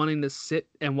Wanda wanting to sit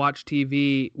and watch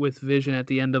TV with Vision at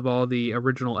the end of all the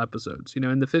original episodes. You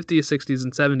know, in the 50s, 60s,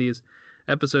 and 70s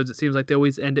episodes, it seems like they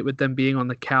always end it with them being on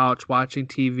the couch watching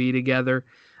TV together.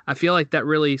 I feel like that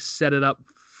really set it up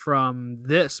from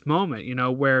this moment, you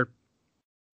know, where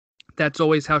that's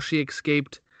always how she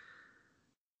escaped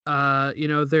you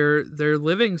know, their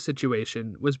living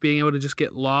situation, was being able to just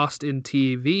get lost in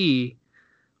TV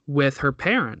with her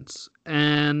parents.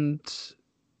 And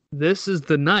this is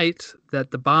the night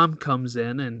that the bomb comes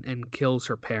in and kills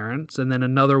her parents. And then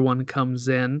another one comes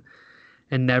in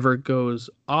and never goes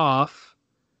off.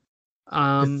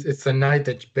 It's a night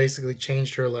that basically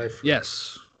changed her life.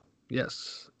 Yes.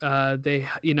 They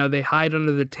hide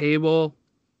under the table.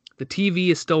 The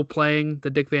TV is still playing the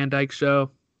Dick Van Dyke Show.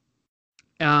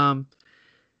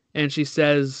 And she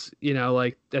says,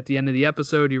 like at the end of the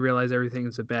episode, you realize everything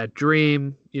is a bad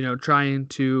dream, trying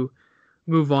to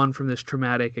move on from this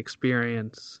traumatic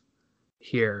experience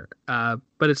here. But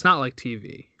it's not like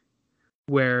TV,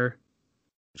 where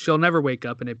she'll never wake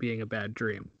up in it being a bad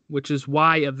dream, which is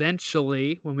why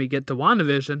eventually when we get to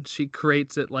WandaVision, she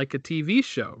creates it like a TV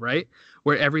show, right?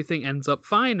 Where everything ends up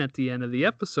fine at the end of the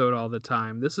episode all the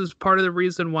time. This is part of the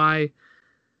reason why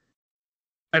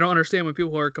I don't understand when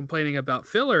people are complaining about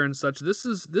filler and such. This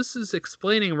is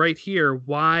explaining right here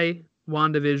why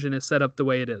WandaVision is set up the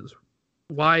way it is.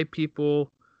 Why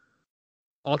people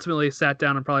ultimately sat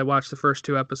down and probably watched the first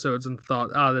 2 episodes and thought,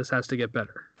 oh, this has to get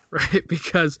better, right?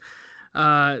 Because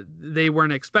they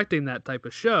weren't expecting that type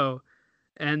of show.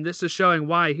 And this is showing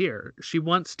why here. She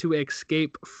wants to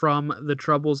escape from the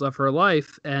troubles of her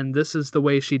life, and this is the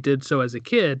way she did so as a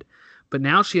kid. But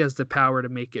now she has the power to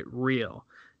make it real.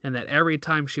 And that every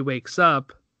time she wakes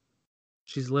up,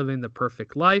 she's living the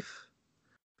perfect life.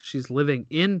 She's living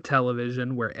in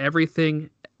television where everything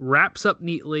wraps up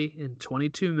neatly in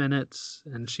 22 minutes,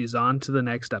 and she's on to the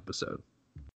next episode.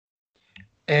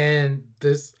 And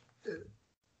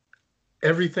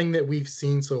everything that we've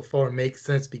seen so far makes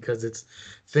sense because it's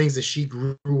things that she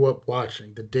grew up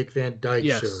watching. The Dick Van Dyke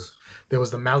Show. There was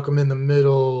the Malcolm in the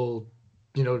Middle,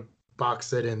 box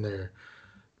set in there.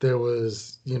 There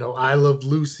was, I Love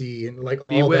Lucy and like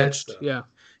all that stuff.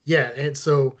 Yeah. And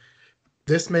so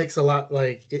this makes a lot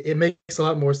it makes a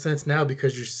lot more sense now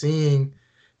because you're seeing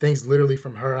things literally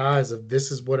from her eyes of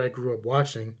this is what I grew up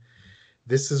watching.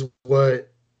 This is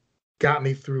what got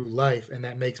me through life. And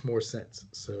that makes more sense.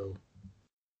 So.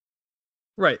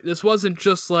 Right. This wasn't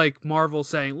just like Marvel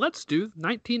saying, let's do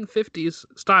 1950s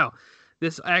style.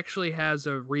 This actually has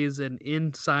a reason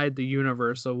inside the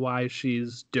universe of why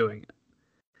she's doing it.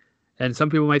 And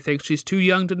some people might think she's too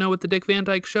young to know what the Dick Van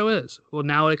Dyke Show is. Well,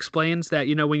 now it explains that,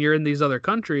 when you're in these other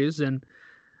countries and,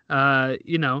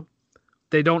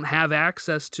 they don't have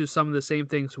access to some of the same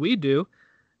things we do,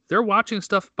 they're watching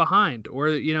stuff behind.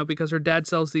 Or, because her dad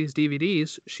sells these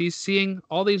DVDs, she's seeing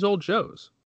all these old shows.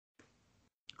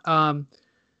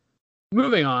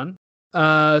 Moving on.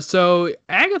 So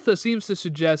Agatha seems to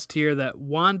suggest here that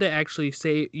Wanda actually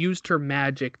used her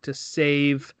magic to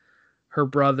save her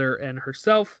brother and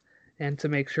herself, and to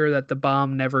make sure that the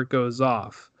bomb never goes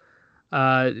off.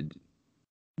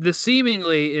 This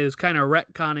seemingly is kind of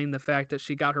retconning the fact that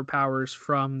she got her powers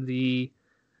from the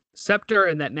scepter,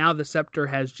 and that now the scepter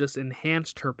has just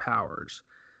enhanced her powers,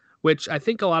 which I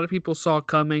think a lot of people saw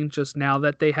coming. Just now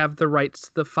that they have the rights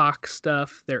to the Fox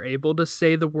stuff, they're able to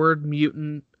say the word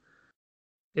mutant.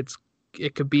 It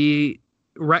could be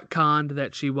retconned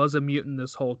that she was a mutant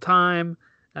this whole time.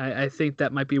 I think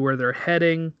that might be where they're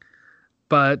heading.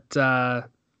 But, I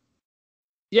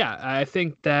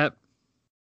think that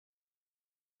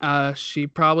she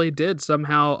probably did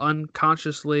somehow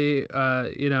unconsciously,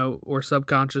 or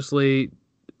subconsciously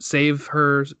save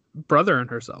her brother and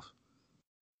herself.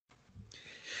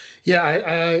 Yeah,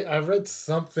 I read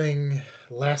something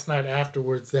last night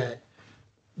afterwards that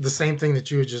the same thing that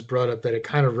you had just brought up, that it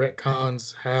kind of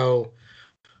retcons how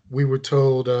we were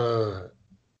told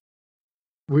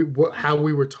how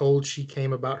we were told she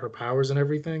came about her powers and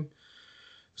everything.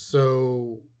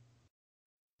 So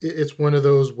it's one of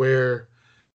those where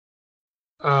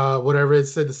what I read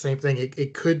said the same thing.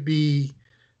 It could be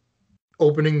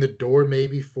opening the door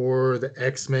maybe for the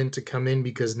X-Men to come in,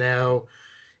 because now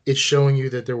it's showing you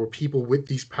that there were people with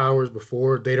these powers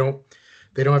before. They don't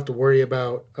have to worry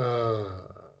about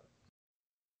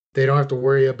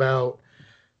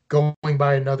going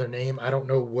by another name. I don't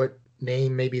know what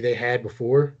name maybe they had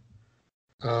before,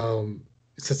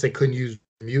 since they couldn't use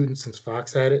mutant since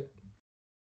Fox had it.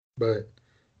 But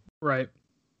right.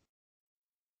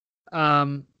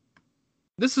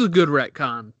 This is a good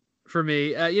retcon for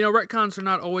me. Retcons are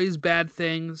not always bad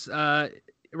things.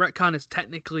 Retcon is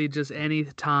technically just any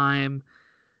time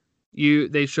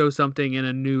they show something in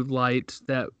a new light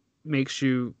that makes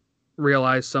you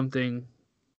realize something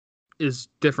is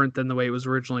different than the way it was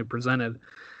originally presented.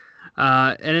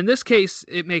 And in this case,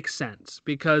 it makes sense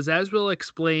because, as we'll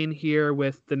explain here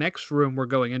with the next room we're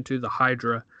going into, the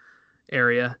Hydra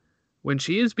area, when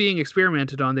she is being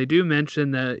experimented on, they do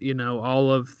mention that,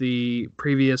 all of the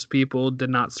previous people did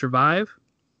not survive.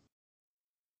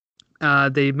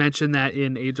 They mentioned that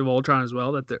in Age of Ultron as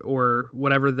well, or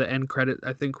whatever the end credit,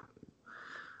 I think,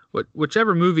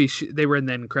 whichever movie they were in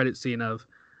the end credit scene of,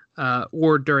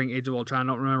 or during Age of Ultron,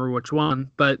 I don't remember which one,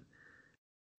 but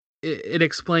it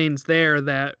explains there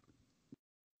that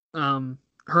her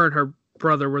and her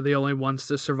brother were the only ones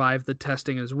to survive the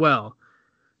testing as well.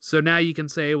 So now you can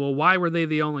say, well, why were they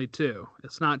the only two?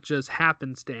 It's not just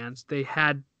happenstance. They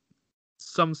had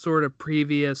some sort of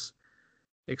previous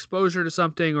exposure to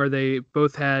something, or they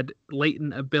both had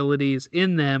latent abilities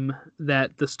in them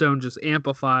that the stone just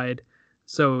amplified,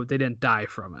 so they didn't die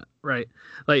from it, right?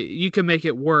 Like, you can make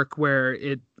it work where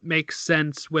it makes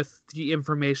sense with the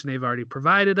information they've already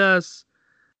provided us,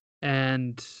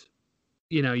 and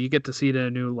you get to see it in a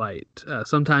new light.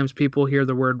 Sometimes people hear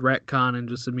the word retcon and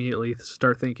just immediately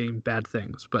start thinking bad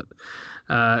things, but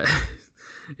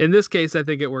in this case, I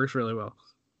think it works really well.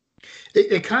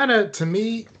 It kind of, to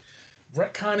me,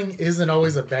 retconning isn't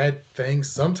always a bad thing.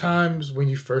 Sometimes when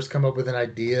you first come up with an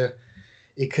idea,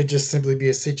 it could just simply be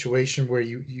a situation where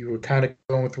you were kind of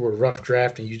going through a rough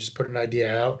draft and you just put an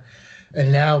idea out.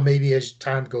 And now maybe as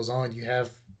time goes on, you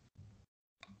have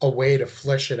a way to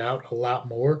flesh it out a lot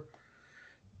more.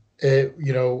 A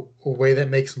way that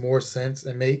makes more sense.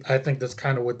 And I think that's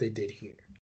kind of what they did here.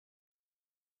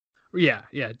 Yeah,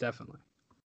 definitely.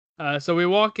 So we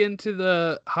walk into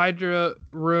the Hydra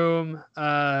room.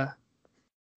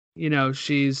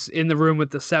 She's in the room with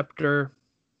the scepter.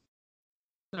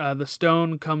 The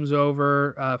stone comes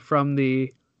over from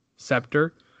the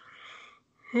scepter.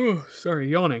 Oh, sorry,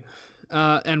 yawning.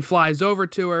 And flies over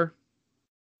to her.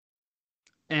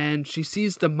 And she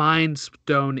sees the Mind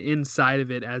Stone inside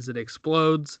of it as it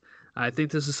explodes. I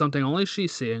think this is something only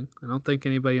she's seeing. I don't think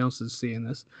anybody else is seeing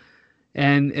this.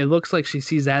 And it looks like she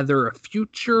sees either a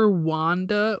future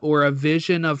Wanda or a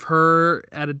vision of her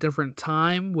at a different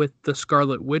time with the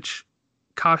Scarlet Witch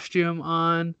costume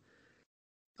on.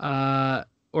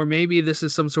 Or maybe this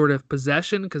is some sort of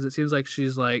possession, because it seems like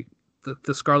she's like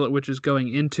the Scarlet Witch is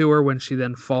going into her when she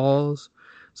then falls.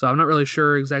 So I'm not really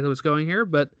sure exactly what's going here,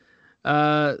 but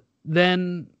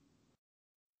then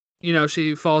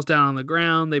she falls down on the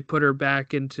ground. They put her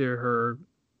back into her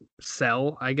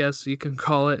cell, I guess you can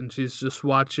call it, and she's just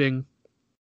watching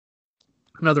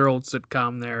another old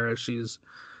sitcom there as she's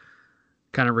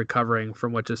kind of recovering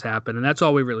from what just happened. And that's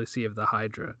all we really see of the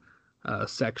Hydra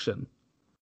section.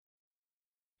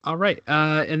 All right,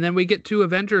 and then we get to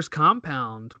Avengers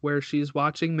Compound, where she's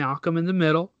watching Malcolm in the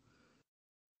Middle.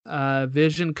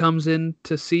 Vision comes in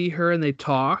to see her, and they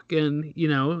talk, and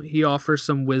he offers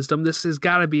some wisdom. This has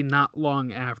got to be not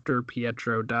long after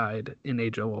Pietro died in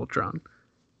Age of Ultron.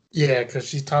 Yeah, because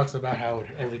she talks about how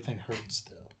everything hurts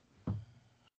still.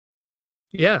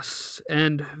 Yes,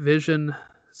 and Vision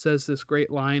says this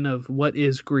great line of, "What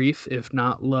is grief if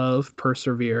not love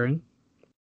persevering?"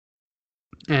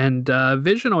 And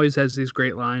Vision always has these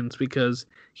great lines because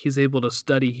he's able to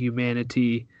study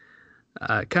humanity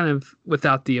kind of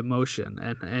without the emotion.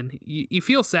 And you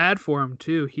feel sad for him,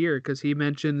 too, here, because he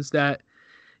mentions that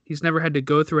he's never had to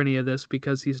go through any of this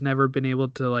because he's never been able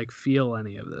to, like, feel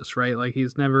any of this, right? Like,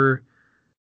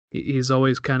 he's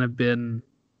always kind of been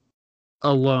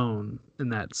alone in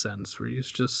that sense, where he's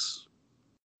just,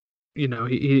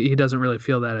 he doesn't really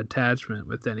feel that attachment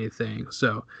with anything.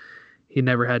 So he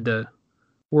never had to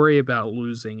worry about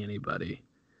losing anybody.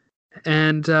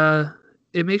 And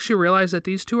it makes you realize that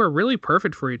these two are really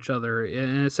perfect for each other.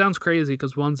 And it sounds crazy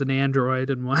because one's an android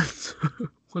and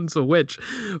one's a witch.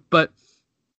 But,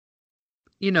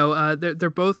 they're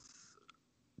both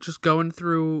just going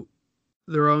through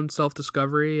their own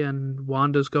self-discovery, and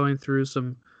Wanda's going through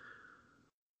some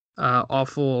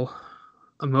awful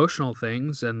emotional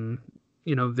things. And,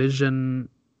 Vision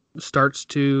starts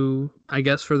to, I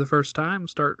guess for the first time,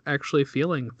 start actually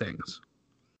feeling things.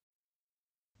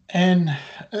 And,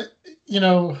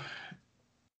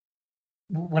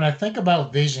 when I think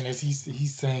about Vision as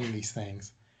he's saying these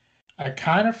things, I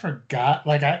kind of forgot,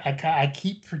 like I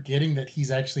keep forgetting that he's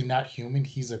actually not human.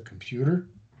 He's a computer.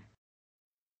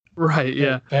 Right,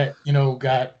 yeah. That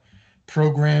got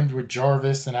programmed with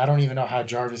Jarvis, and I don't even know how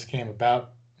Jarvis came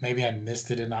about. Maybe I missed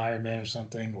it in Iron Man or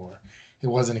something, or it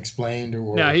wasn't explained,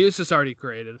 or no, he was just already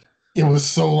created. It was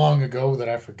so long ago that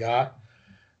I forgot.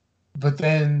 But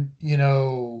then,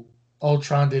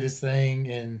 Ultron did his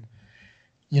thing, and,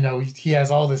 he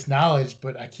has all this knowledge,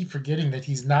 but I keep forgetting that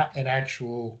he's not an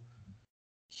actual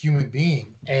human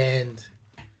being. And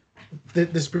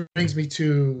this brings me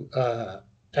to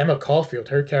Emma Caulfield,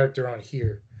 her character on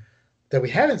here, that we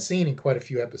haven't seen in quite a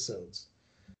few episodes,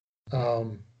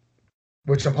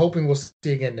 which I'm hoping we'll see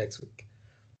again next week.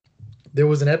 There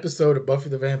was an episode of Buffy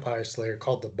the Vampire Slayer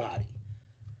called The Body.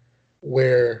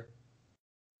 where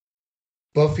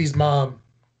Buffy's mom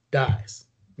dies,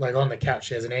 like on the couch.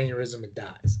 She has an aneurysm and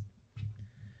dies.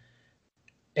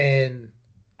 And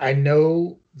I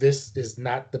know this is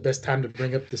not the best time to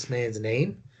bring up this man's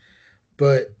name,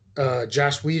 but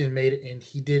Josh Whedon made it, and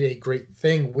he did a great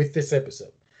thing with this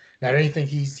episode. Not anything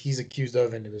he's accused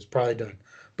of, and it was probably done,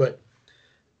 but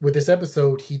with this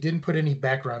episode, he didn't put any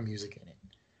background music in it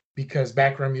because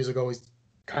background music always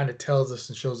kind of tells us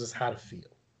and shows us how to feel.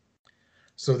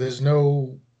 So there's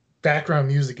no background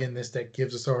music in this that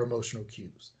gives us our emotional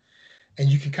cues. And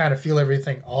you can kind of feel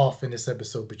everything off in this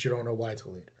episode, but you don't know why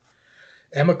till later.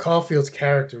 Emma Caulfield's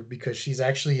character, because she's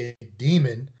actually a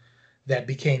demon that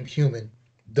became human,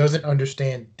 doesn't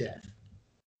understand death.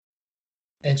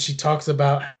 And she talks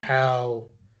about how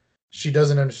she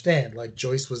doesn't understand. Like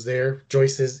Joyce was there.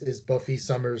 Joyce is Buffy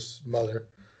Summers' mother.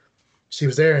 She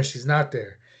was there and she's not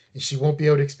there. And she won't be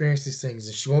able to experience these things.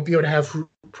 And she won't be able to have fruit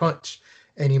punch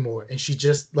anymore. And she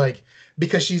just like,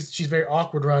 because she's very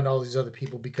awkward around all these other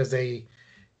people because they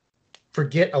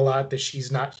forget a lot that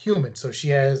she's not human. So she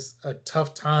has a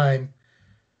tough time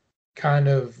kind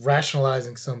of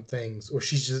rationalizing some things, or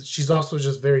she's also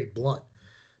just very blunt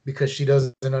because she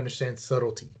doesn't understand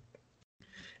subtlety.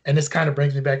 And this kind of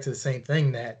brings me back to the same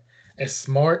thing, that as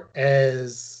smart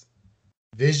as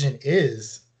Vision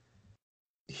is,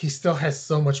 he still has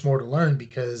so much more to learn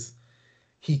because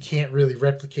he can't really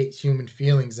replicate human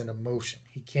feelings and emotion.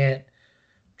 He can't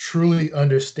truly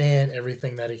understand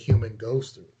everything that a human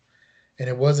goes through. And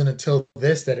it wasn't until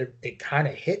this that it kind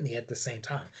of hit me at the same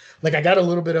time. Like I got a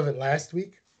little bit of it last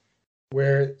week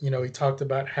where, he talked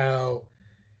about how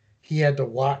he had to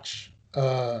watch,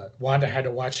 Wanda had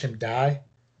to watch him die.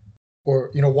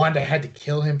 Or, Wanda had to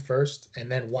kill him first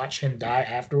and then watch him die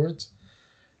afterwards.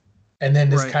 And then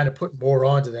this kind of put more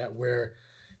onto that where,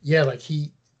 like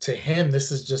to him,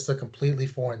 this is just a completely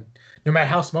foreign, no matter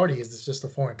how smart he is, it's just a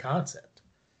foreign concept.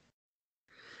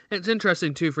 It's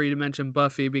interesting, too, for you to mention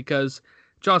Buffy because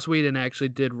Joss Whedon actually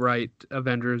did write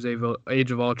Avengers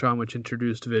Age of Ultron, which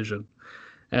introduced Vision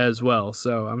as well.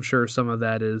 So I'm sure some of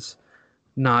that is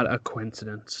not a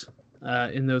coincidence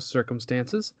in those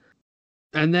circumstances.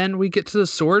 And then we get to the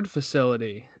sword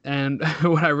facility. And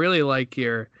what I really like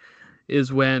here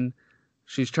is when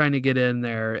she's trying to get in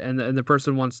there and the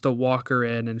person wants to walk her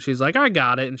in and she's like, I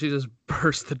got it. And she just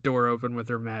bursts the door open with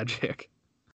her magic.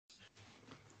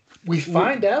 We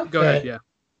find out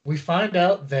we find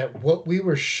out that what we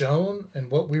were shown and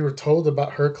what we were told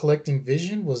about her collecting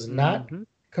Vision was not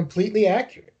completely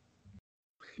accurate.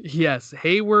 Yes,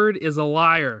 Hayward is a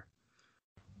liar.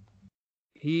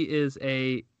 He is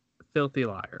a filthy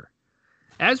liar.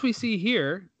 As we see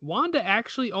here, Wanda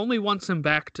actually only wants him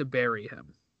back to bury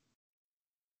him.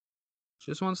 She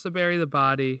just wants to bury the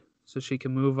body so she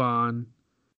can move on.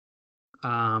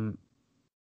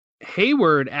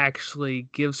 Hayward actually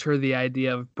gives her the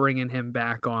idea of bringing him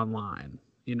back online.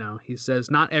 He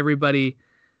says not everybody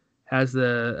has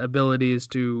the abilities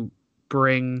to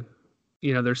bring,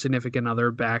 their significant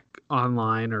other back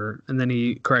online, and then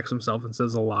he corrects himself and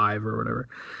says alive or whatever.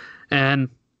 And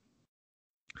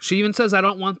she even says, I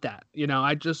don't want that.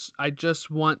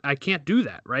 I can't do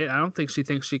that, right? I don't think she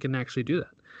thinks she can actually do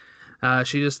that.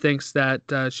 She just thinks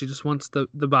that she just wants the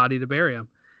body to bury him.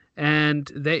 And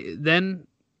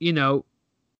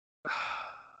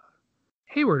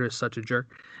Hayward is such a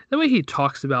jerk. The way he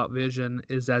talks about Vision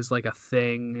is as like a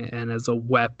thing and as a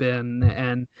weapon,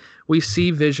 and we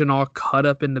see Vision all cut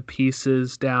up into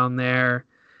pieces down there.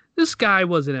 This guy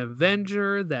was an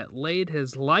Avenger that laid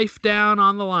his life down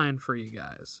on the line for you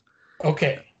guys.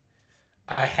 Okay.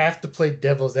 I have to play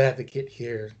devil's advocate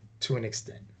here to an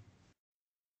extent.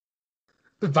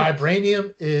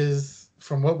 Vibranium is,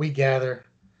 from what we gather,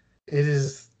 it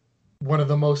is one of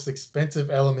the most expensive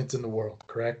elements in the world,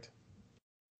 correct?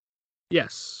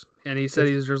 Yes. And he said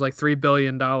there's like $3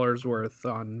 billion worth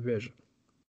on Vision.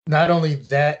 Not only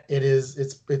that,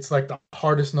 it's like the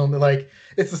hardest known, like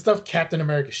it's the stuff Captain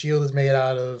America's shield is made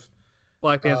out of.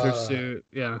 Black Panther suit,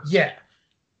 yeah. Yeah.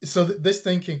 So this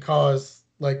thing can cause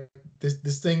like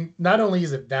this thing, not only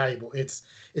is it valuable, it's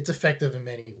effective in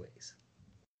many ways.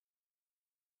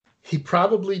 He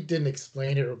probably didn't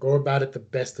explain it or go about it the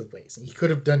best of ways. And he could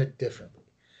have done it differently.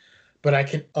 But I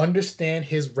can understand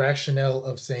his rationale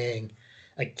of saying,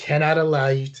 I cannot allow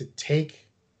you to take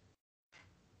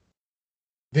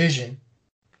Vision.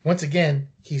 Once again,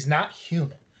 he's not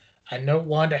human. I know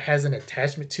Wanda has an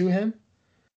attachment to him,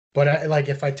 but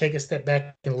if I take a step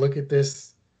back and look at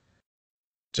this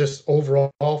just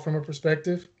overall from a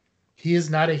perspective, he is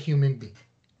not a human being,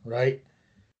 right?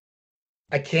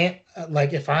 I can't,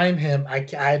 if I'm him, I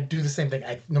do the same thing.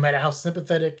 No matter how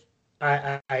sympathetic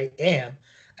I am.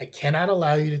 I cannot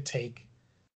allow you to take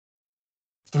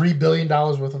 $3 billion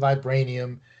worth of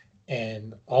vibranium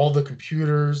and all the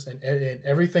computers and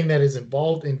everything that is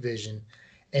involved in Vision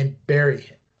and bury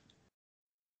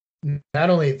him. Not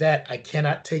only that, I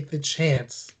cannot take the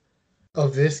chance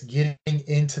of this getting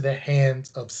into the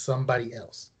hands of somebody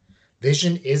else.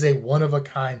 Vision is a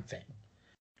one-of-a-kind thing,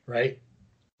 right?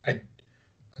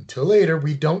 Until later,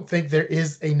 we don't think there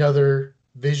is another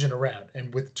Vision around.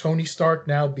 And with Tony Stark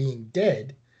now being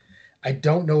dead, I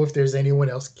don't know if there's anyone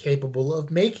else capable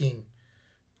of making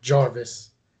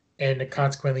Jarvis and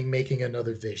consequently making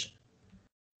another Vision.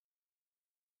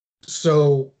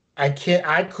 So I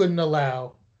couldn't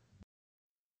allow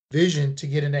Vision to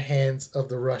get in the hands of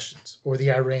the Russians or the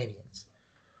Iranians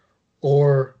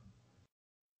or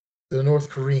the North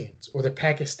Koreans or the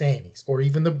Pakistanis or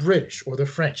even the British or the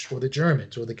French or the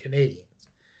Germans or the Canadians.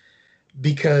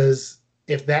 Because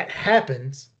if that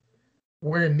happens,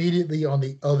 we're immediately on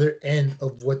the other end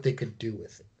of what they could do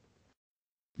with it.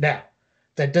 Now,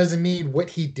 that doesn't mean what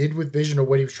he did with Vision or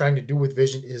what he was trying to do with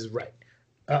Vision is right.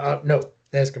 No,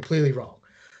 that's completely wrong.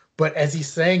 But as he's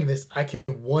saying this, I can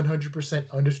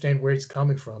 100% understand where he's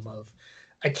coming from.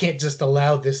 I can't just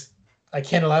allow this. I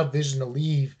can't allow Vision to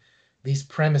leave these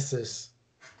premises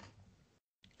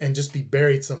and just be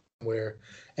buried somewhere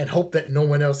and hope that no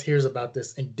one else hears about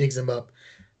this and digs him up.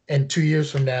 And 2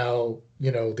 years from now,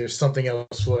 there's something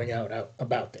else floating out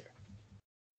about there.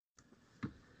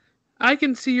 I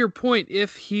can see your point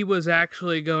if he was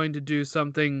actually going to do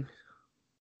something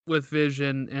with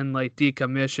Vision and like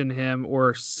decommission him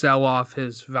or sell off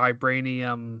his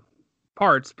vibranium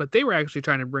parts, but they were actually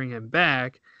trying to bring him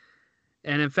back.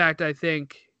 And in fact, I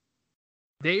think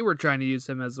they were trying to use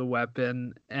him as a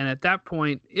weapon. And at that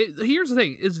point, here's the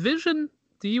thing. Is Vision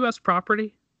the U.S.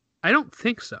 property? I don't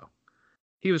think so.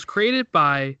 He was created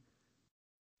by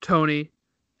Tony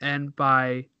and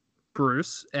by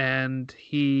Bruce, and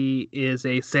he is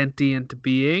a sentient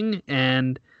being.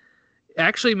 And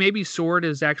actually, maybe Sword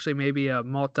is actually maybe a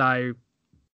multi-nation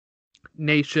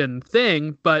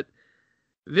thing, but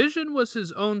Vision was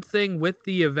his own thing with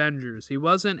the Avengers. He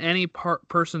wasn't any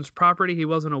person's property. He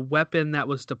wasn't a weapon that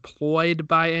was deployed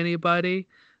by anybody.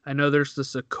 I know there's the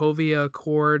Sokovia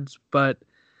Accords, but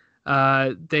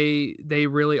they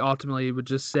really ultimately would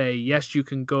just say, yes, you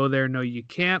can go there. No, you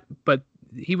can't. But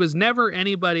he was never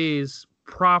anybody's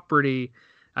property.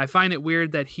 I find it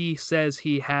weird that he says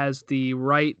he has the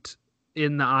right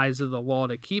in the eyes of the law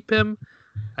to keep him.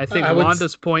 I think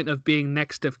Wanda's point of being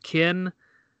next of kin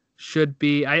should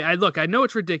be. I know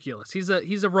it's ridiculous. He's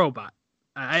a robot.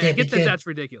 I get that that's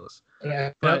ridiculous.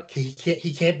 But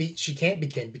she can't be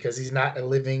kin because he's not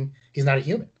a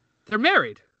human. They're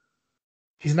married.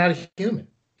 He's not a human.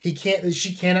 She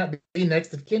cannot be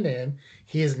next of kin to him.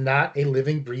 He is not a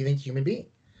living, breathing human being.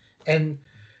 And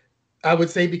I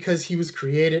would say because he was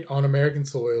created on American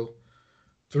soil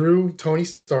through Tony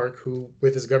Stark, who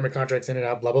with his government contracts in and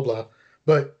out, blah, blah, blah.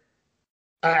 But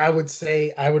I would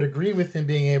say I would agree with him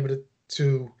being able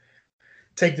to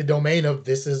take the domain of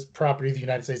this is property of the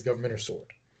United States government or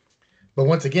Sword. But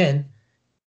once again,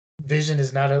 Vision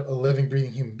is not a living,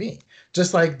 breathing human being.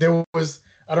 Just like there was,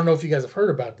 I don't know if you guys have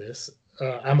heard about this.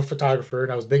 I'm a photographer,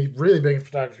 and I was really big in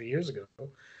photography years ago.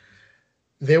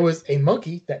 There was a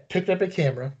monkey that picked up a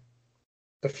camera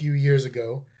a few years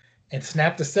ago and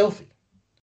snapped a selfie.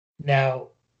 Now,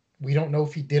 we don't know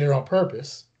if he did it on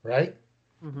purpose, right?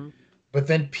 Mm-hmm. But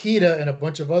then PETA and a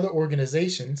bunch of other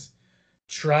organizations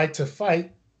tried to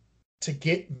fight to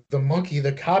get the monkey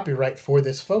the copyright for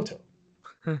this photo.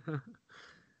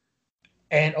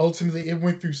 And ultimately, it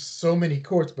went through so many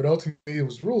courts, but ultimately it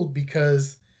was ruled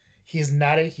because he is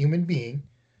not a human being.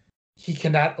 He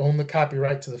cannot own the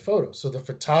copyright to the photo. So the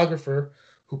photographer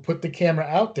who put the camera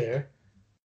out there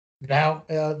now,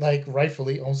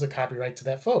 rightfully owns the copyright to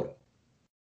that photo.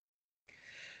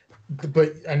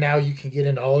 But now you can get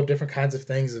into all different kinds of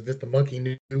things if the monkey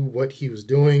knew what he was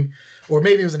doing, or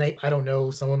maybe it was an ape. I don't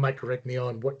know. Someone might correct me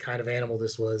on what kind of animal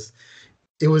this was.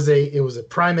 It was a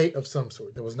primate of some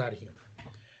sort that was not a human.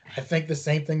 I think the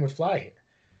same thing would fly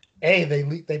here.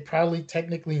 They probably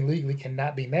technically and legally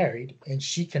cannot be married, and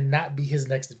she cannot be his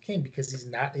next of kin because he's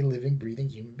not a living, breathing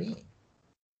human being.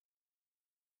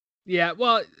 Yeah,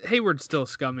 well, Hayward's still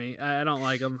scummy. I don't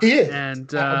like him. He is. And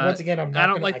once again, I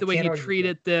don't like the way he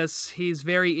treated this. He's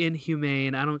very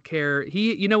inhumane. I don't care.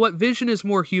 You know what? Vision is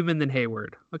more human than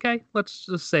Hayward. Okay? Let's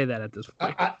just say that at this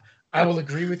point. I will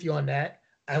agree with you on that.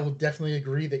 I will definitely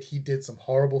agree that he did some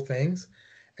horrible things.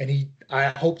 And I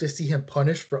hope to see him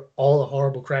punished for all the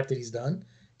horrible crap that he's done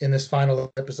in this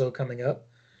final episode coming up.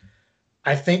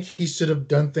 I think he should have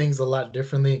done things a lot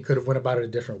differently and could have went about it a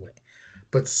different way.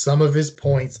 but some of his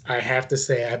points, I have to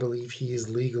say, I believe he is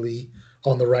legally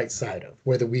on the right side of,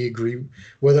 whether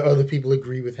other people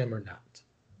agree with him or not.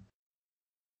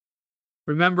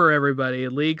 Remember, everybody,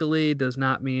 legally does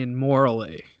not mean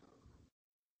morally.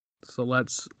 So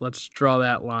let's draw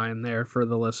that line there for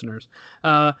the listeners.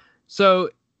 They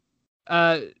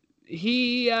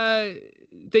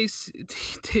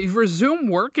resume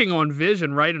working on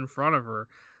Vision right in front of her,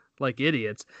 like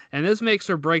idiots, and this makes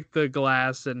her break the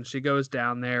glass, and she goes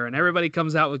down there, and everybody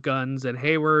comes out with guns, and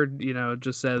Hayward,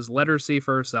 just says, "Let her see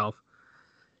for herself,"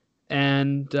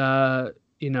 and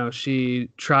she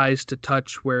tries to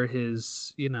touch where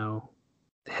his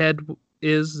head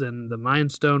is and the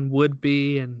Mind Stone would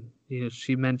be, and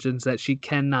she mentions that she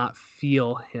cannot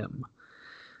feel him.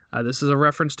 This is a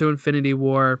reference to Infinity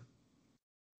War,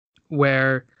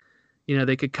 where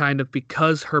they could kind of,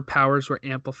 because her powers were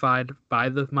amplified by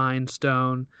the Mind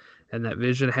Stone, and that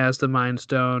Vision has the Mind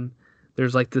Stone,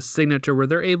 there's like this signature where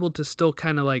they're able to still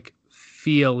kind of like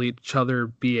feel each other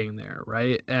being there,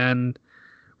 right? And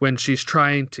when she's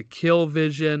trying to kill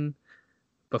Vision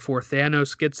before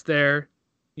Thanos gets there,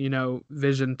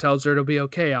 Vision tells her it'll be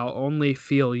okay. I'll only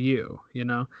feel you,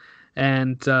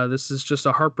 And this is just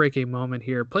a heartbreaking moment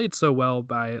here, played so well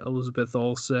by Elizabeth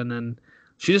Olsen, and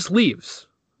she just leaves.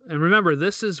 And remember,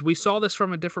 we saw this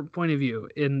from a different point of view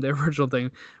in the original thing.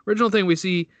 We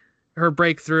see her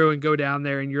break through and go down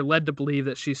there, and you're led to believe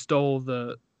that she stole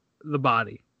the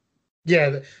body.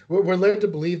 Yeah, we're led to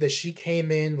believe that she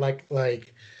came in like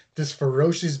this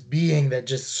ferocious being that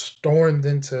just stormed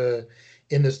into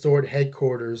the Sword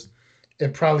headquarters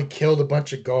and probably killed a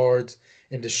bunch of guards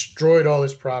and destroyed all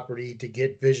his property to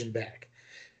get Vision back.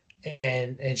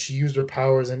 And she used her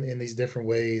powers in these different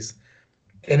ways.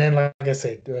 And then, like I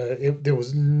said, there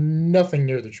was nothing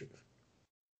near the truth.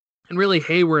 And really,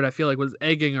 Hayward, I feel like, was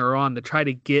egging her on to try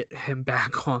to get him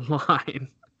back online.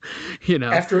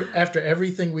 After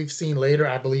everything we've seen later,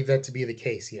 I believe that to be the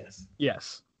case. Yes.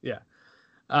 Yes. Yeah.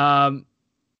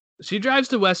 She drives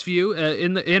to Westview.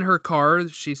 In her car,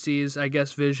 she sees, I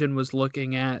guess, Vision was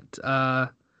looking at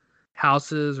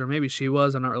houses, or maybe she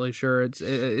was. I'm not really sure.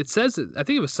 It says I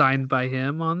think it was signed by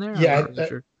him on there. Yeah. I'm not really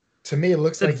sure. To me, it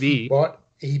looks like V.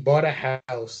 he bought a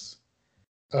house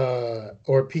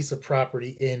or a piece of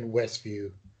property in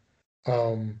Westview.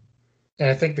 And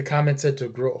I think the comment said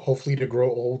hopefully to grow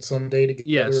old someday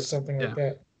together, or something like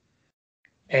that.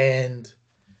 And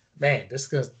man,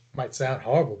 this might sound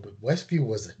horrible, but Westview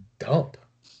was a dump.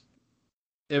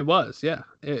 It was, yeah.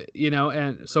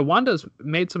 And so Wanda's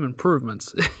made some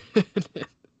improvements.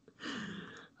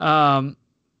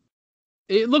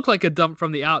 It looked like a dump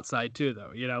from the outside too,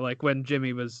 though. Like when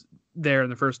Jimmy was there in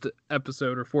the first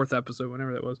episode or fourth episode,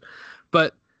 whenever that was.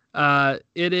 But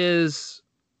it is,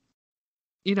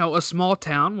 a small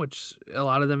town, which a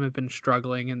lot of them have been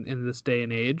struggling in this day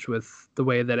and age with the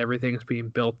way that everything's being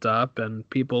built up and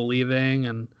people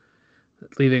leaving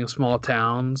small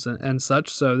towns and such.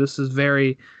 So this is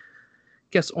very, I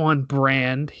guess, on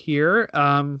brand here.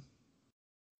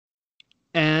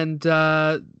 And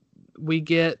we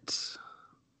get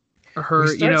her,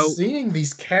 we start seeing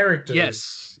these characters.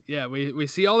 Yes. Yeah. We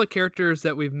see all the characters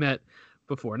that we've met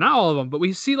before. Not all of them, but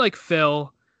we see like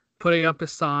Phil putting up a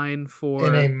sign for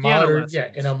in a modern, I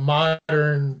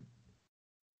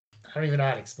don't even know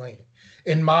how to explain it.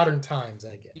 In modern times,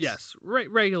 I guess. Yes,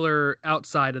 regular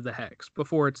outside of the Hex,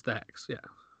 before it's the Hex. Yeah.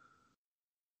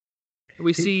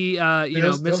 We see,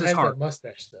 Mrs. Hart. That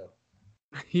mustache though.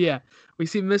 Yeah, we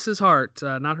see Mrs. Hart,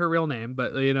 not her real name,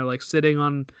 but like sitting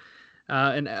on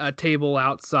a table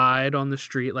outside on the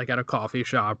street, like at a coffee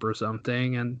shop or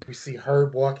something, and we see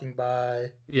Herb walking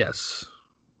by. Yes.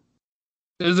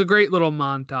 It was a great little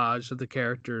montage of the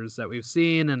characters that we've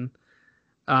seen, and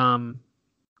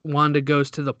Wanda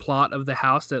goes to the plot of the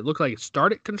house that looked like it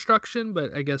started construction,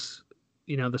 but I guess,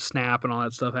 the snap and all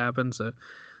that stuff happened, so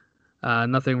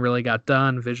nothing really got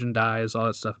done. Vision dies, all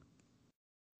that stuff.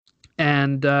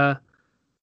 And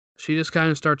she just kind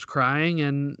of starts crying,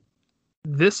 and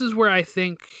this is where I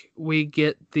think we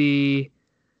get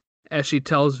as she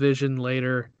tells Vision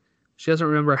later, she doesn't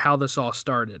remember how this all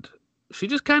started. She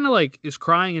just kind of like is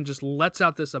crying and just lets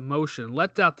out this emotion,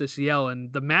 lets out this yell,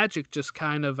 and the magic just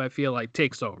kind of, I feel like,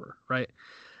 takes over, right?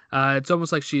 It's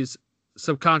almost like she's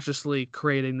subconsciously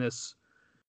creating this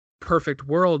perfect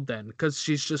world then, because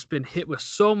she's just been hit with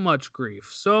so much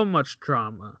grief, so much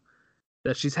trauma,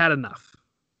 that she's had enough.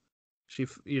 She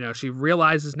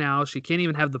realizes now she can't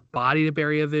even have the body to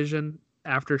bury a Vision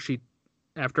after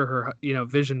her,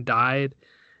 Vision died.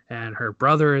 And her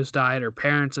brother has died, her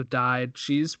parents have died.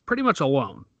 She's pretty much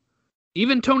alone.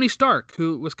 Even Tony Stark,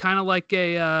 who was kind of like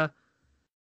a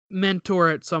mentor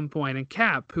at some point, and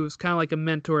Cap, who was kind of like a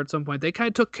mentor at some point. They kind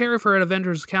of took care of her at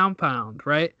Avengers Compound,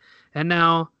 right? And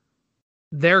now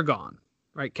they're gone,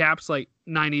 right? Cap's like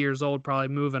 90 years old, probably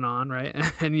moving on, right?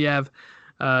 And you have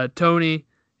Tony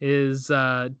is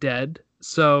dead,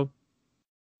 so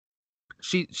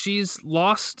she's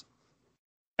lost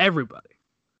everybody,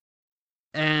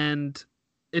 and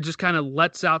it just kind of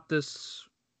lets out this,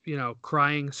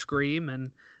 crying scream,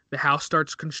 and the house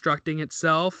starts constructing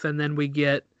itself, and then we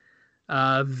get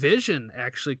Vision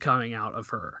actually coming out of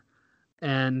her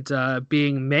and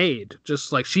being made,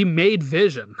 just like she made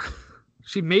Vision.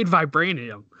 She made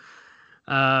vibranium,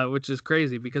 which is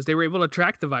crazy because they were able to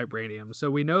track the vibranium,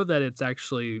 so we know that it's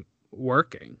actually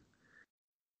working.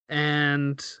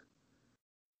 And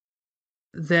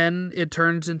then it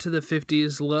turns into the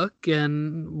 50s look,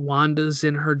 and Wanda's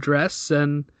in her dress,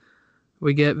 and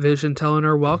we get Vision telling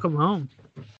her, "Welcome home."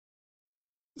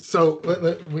 So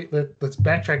let's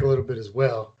backtrack a little bit as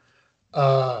well.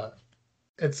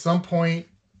 At some point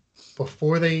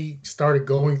before they started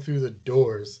going through the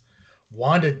doors,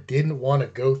 Wanda didn't want to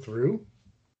go through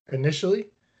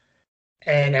initially,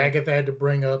 and Agatha had to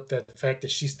bring up that the fact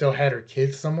that she still had her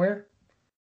kids somewhere,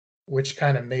 which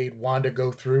kind of made Wanda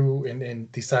go through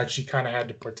and decide she kind of had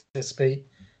to participate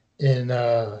in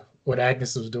what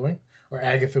Agnes was doing, or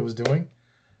Agatha was doing.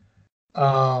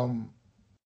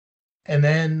 And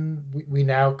then we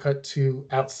now cut to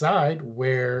outside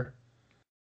where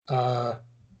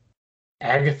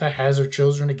Agatha has her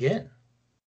children again.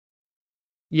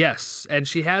 Yes, and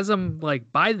she has them like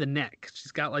by the neck.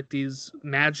 She's got like these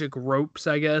magic ropes,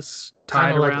 I guess,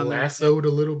 tied Kind of around like them. lassoed a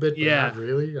little bit, but Yeah. not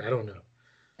really. I don't know.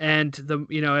 And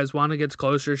as Wanda gets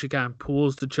closer, she kind of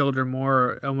pulls the children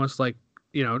more, almost like,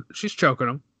 she's choking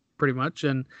them pretty much.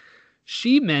 And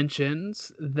she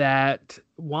mentions that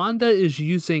Wanda is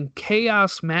using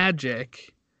chaos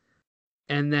magic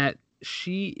and that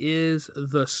she is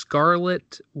the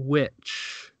Scarlet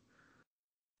Witch.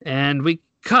 And we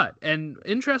cut. And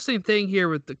interesting thing here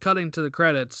with the cutting to the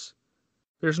credits,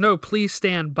 there's no "please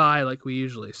stand by" like we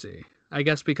usually see. I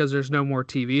guess because there's no more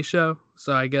TV show.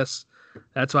 So I guess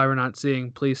that's why we're not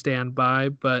seeing "please stand by,"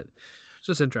 but it's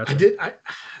just interesting.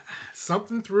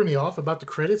 Something threw me off about the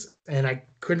credits, and I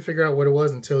couldn't figure out what it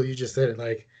was until you just said it.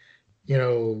 Like,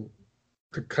 the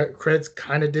credits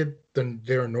kind of did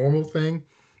their normal thing,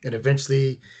 and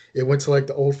eventually it went to like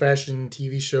the old-fashioned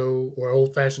TV show or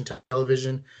old-fashioned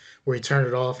television where you turn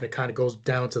it off and it kind of goes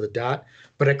down to the dot.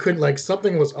 But I couldn't, like,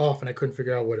 something was off and I couldn't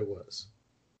figure out what it was.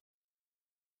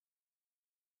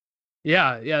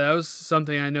 Yeah, that was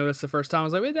something I noticed the first time. I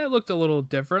was like, wait, that looked a little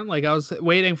different. Like I was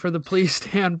waiting for the "please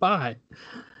stand by."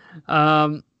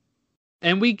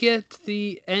 And we get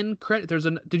the end credit.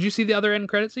 Did you see the other end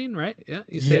credit scene, right? Yeah,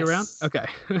 you stayed around? Okay.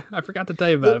 I forgot to tell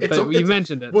you about it, but you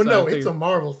mentioned it. Well, so no, it's a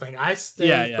Marvel thing. I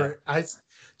stay for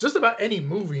just about any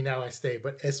movie now I stay,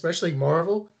 but especially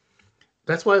Marvel.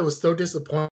 That's why it was so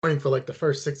disappointing for like the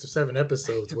first 6 or 7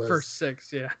 episodes. First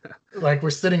 6, yeah. Like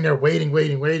we're sitting there waiting,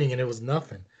 and it was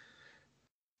nothing.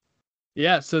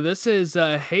 Yeah, so this is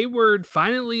Hayward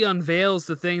finally unveils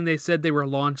the thing they said they were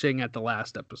launching at the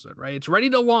last episode, right? It's ready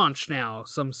to launch now,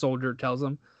 some soldier tells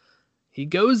him. He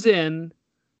goes in,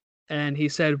 and he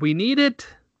said, "We need it.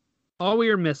 All we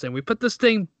are missing. We put this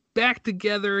thing back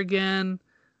together again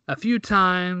a few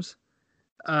times.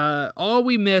 All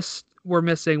we're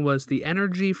missing was the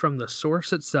energy from the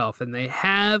source itself." And they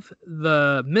have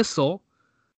the missile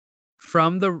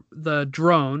from the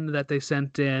drone that they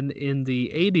sent in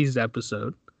the 80s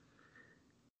episode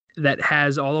that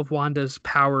has all of Wanda's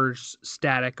powers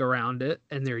static around it,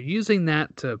 and they're using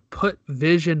that to put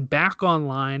Vision back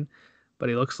online, but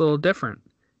he looks a little different.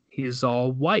 He's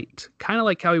all white, kind of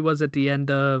like how he was at the end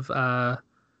of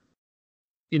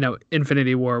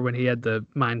Infinity War when he had the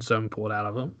Mind Stone pulled out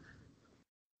of him.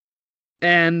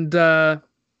 And they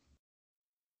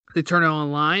turn it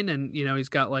online, and he's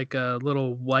got like a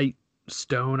little white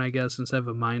stone, I guess, instead of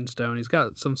a Mind Stone. He's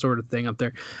got some sort of thing up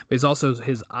there, but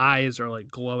his eyes are like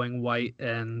glowing white,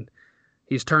 and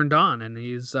he's turned on, and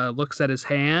he's looks at his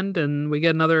hand, and we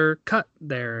get another cut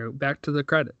there back to the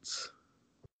credits.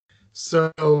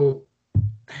 So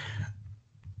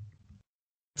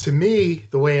to me,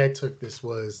 the way I took this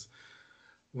was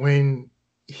when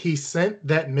he sent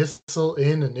that missile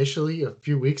in initially a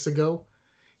few weeks ago,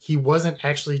 he wasn't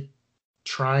actually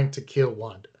trying to kill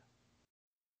Wanda.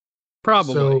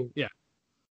 Probably, so, yeah.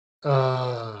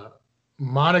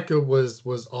 Monica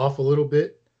was off a little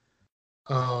bit.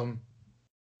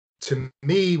 To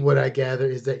me, what I gather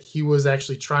is that he was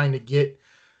actually trying to get.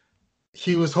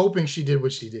 He was hoping she did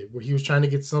what she did, where he was trying to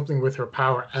get something with her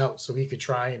power out, so he could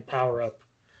try and power up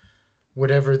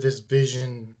whatever this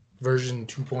Vision version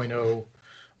 2.0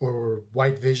 or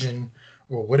White Vision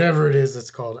or whatever it is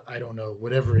it's called. I don't know,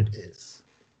 whatever it is.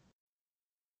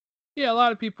 Yeah, a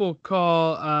lot of people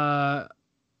call a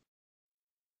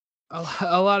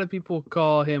lot of people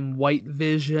call him White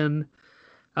Vision.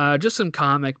 Just some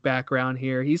comic background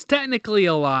here. He's technically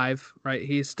alive, right?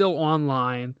 He's still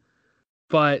online,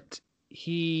 but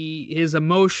his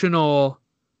emotional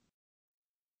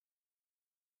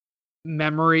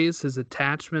memories, his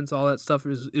attachments, all that stuff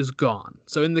is gone.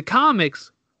 So in the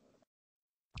comics,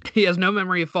 he has no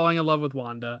memory of falling in love with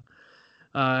Wanda.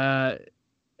 And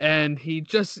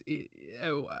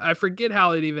I forget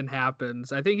how it even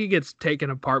happens. I think he gets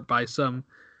taken apart by some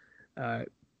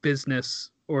business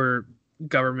or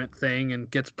government thing and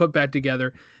gets put back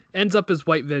together, ends up as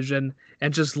White Vision,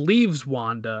 and just leaves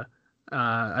Wanda.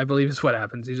 I believe is what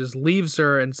happens. He just leaves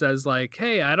her and says like,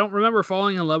 hey, I don't remember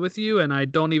falling in love with you, and I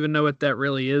don't even know what that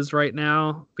really is right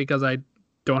now because I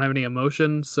don't have any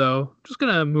emotion, so I'm just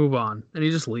gonna move on. And he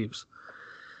just leaves.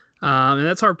 And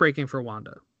that's heartbreaking for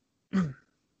Wanda.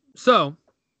 So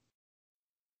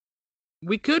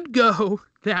we could go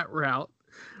that route,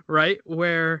 right?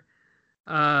 Where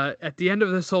at the end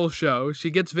of this whole show, she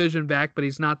gets Vision back, but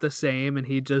he's not the same, and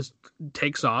he just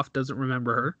takes off, doesn't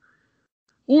remember her.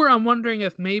 Or I'm wondering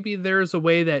if maybe there's a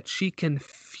way that she can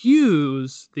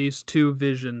fuse these two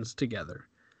visions together.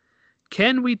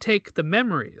 Can we take the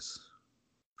memories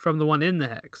from the one in the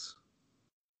Hex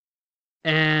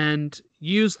and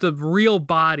use the real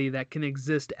body that can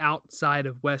exist outside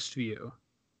of Westview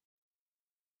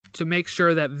to make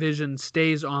sure that Vision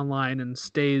stays online and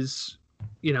stays,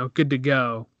 good to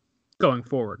go going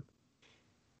forward?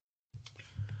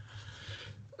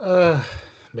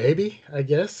 Maybe, I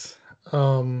guess.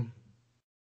 I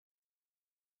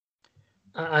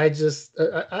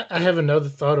have another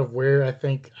thought of where I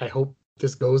hope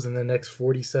this goes in the next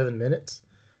 47 minutes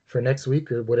for next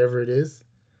week or whatever it is.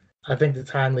 I think the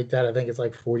time like that, I think it's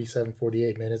like 47,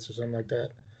 48 minutes or something like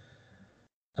that.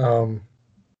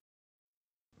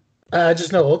 I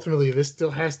just know ultimately this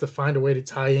still has to find a way to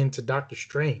tie into Doctor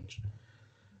Strange.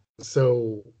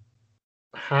 So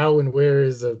how and where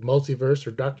is a multiverse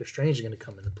or Doctor Strange going to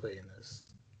come into play in this?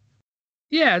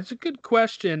 Yeah, it's a good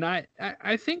question. I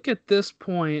think at this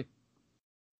point,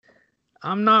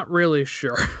 I'm not really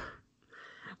sure.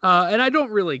 And I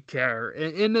don't really care.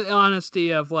 In the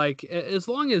honesty of like, as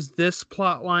long as this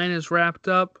plot line is wrapped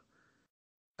up,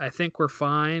 I think we're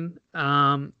fine.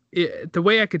 The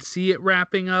way I could see it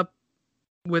wrapping up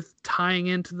with tying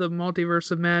into the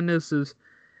Multiverse of Madness is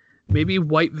maybe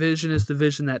White Vision is the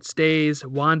Vision that stays.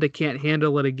 Wanda can't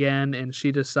handle it again, and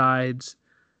she decides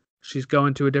she's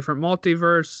going to a different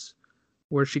multiverse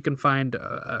where she can find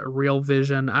a real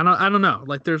Vision. I don't know.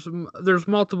 Like there's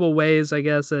multiple ways, I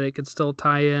guess, that it could still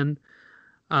tie in.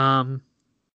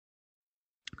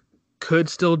 Could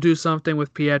still do something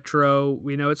with Pietro.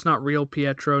 We know it's not real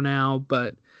Pietro now,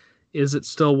 but is it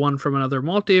still one from another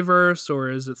multiverse,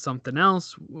 or is it something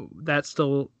else? That's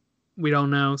still, we don't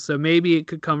know. So maybe it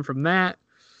could come from that.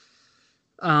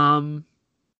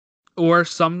 Or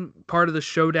some part of the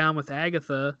showdown with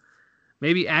Agatha.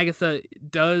 Maybe Agatha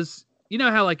does, you know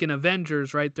how like in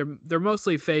Avengers, right? They're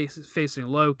mostly facing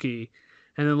Loki,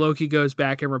 and then Loki goes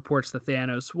back and reports to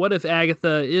Thanos. What if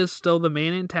Agatha is still the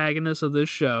main antagonist of this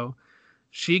show?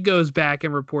 She goes back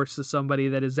and reports to somebody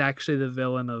that is actually the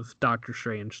villain of Doctor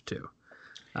Strange too.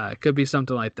 It could be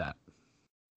something like that.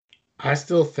 I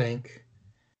still think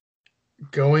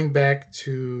going back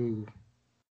to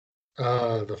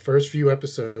the first few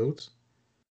episodes,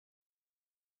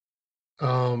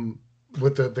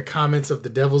 with the comments of the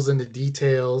devil's in the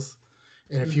details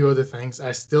and a few other things,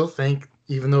 I still think,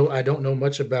 even though I don't know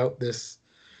much about this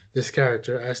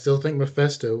character, I still think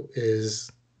Mephisto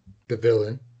is the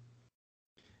villain.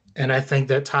 And I think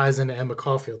that ties into Emma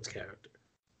Caulfield's character.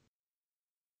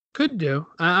 Could do.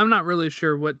 I'm not really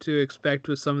sure what to expect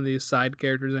with some of these side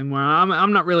characters anymore.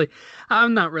 I'm not really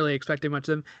expecting much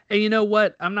of them. And you know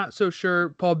what? I'm not so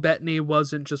sure Paul Bettany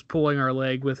wasn't just pulling our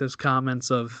leg with his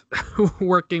comments of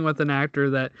working with an actor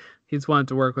that he's wanted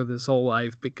to work with his whole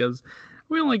life, because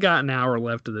we only got an hour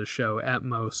left of this show at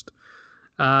most.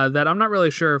 That I'm not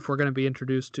really sure if we're going to be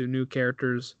introduced to new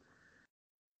characters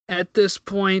at this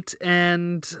point,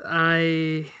 and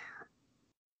I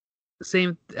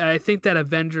think that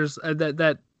Avengers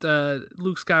that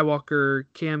Luke Skywalker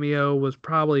cameo was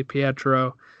probably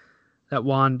Pietro, that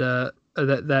Wanda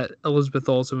that Elizabeth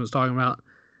Olsen was talking about,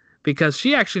 because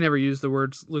she actually never used the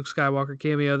words Luke Skywalker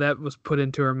cameo. That was put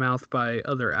into her mouth by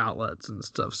other outlets and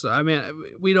stuff. So I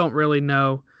mean, we don't really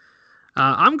know.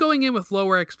 I'm going in with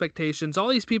lower expectations. All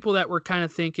these people that were kind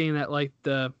of thinking that like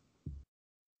the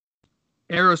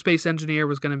aerospace engineer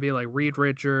was going to be like Reed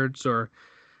Richards, or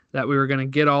that we were going to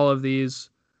get all of these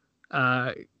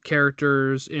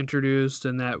characters introduced,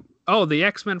 and that, oh, the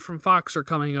X-Men from Fox are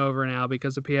coming over now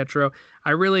because of Pietro.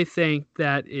 I really think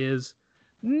that is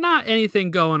not anything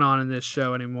going on in this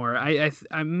show anymore. I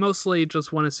mostly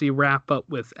just want to see wrap up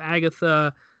with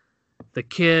Agatha, the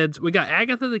kids. We got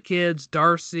Agatha, the kids,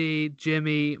 Darcy,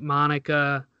 Jimmy,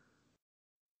 Monica,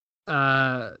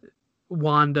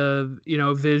 Wanda,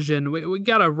 Vision. We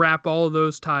got to wrap all of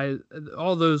those ties,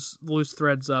 all those loose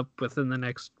threads up within the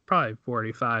next probably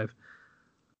 45,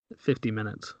 50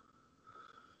 minutes.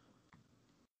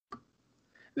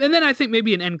 And then I think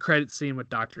maybe an end credit scene with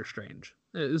Doctor Strange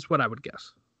is what I would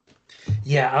guess.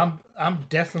 Yeah, I'm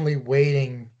definitely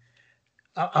waiting.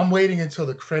 I'm waiting until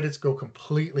the credits go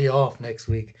completely off next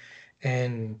week,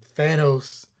 and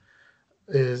Thanos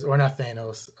is, or not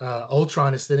Thanos,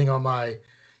 Ultron is sitting on my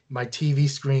TV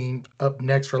screen up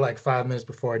next for like 5 minutes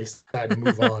before I decide to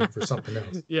move on for something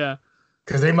else. Yeah,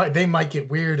 because they might get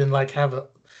weird and like have a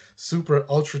super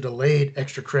ultra delayed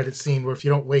extra credit scene where if you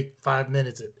don't wait 5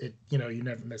 minutes, it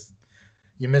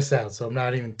you miss out. So I'm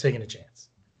not even taking a chance.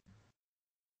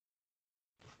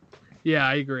 Yeah,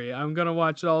 I agree. I'm going to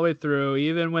watch it all the way through,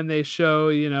 even when they show,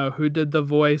 who did the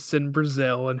voice in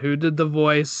Brazil and who did the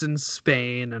voice in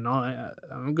Spain and all that.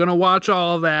 I'm going to watch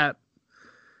all of that,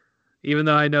 even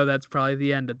though I know that's probably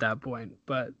the end at that point.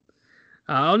 But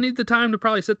I'll need the time to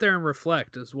probably sit there and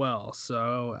reflect as well.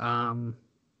 So I'm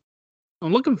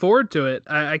looking forward to it.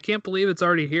 I can't believe it's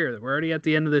already here. We're already at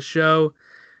the end of the show.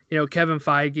 Kevin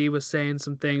Feige was saying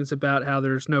some things about how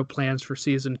there's no plans for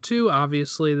season 2.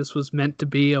 Obviously, this was meant to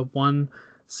be a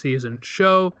one-season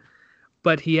show,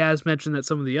 but he has mentioned that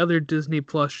some of the other Disney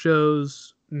Plus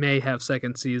shows may have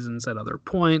second seasons at other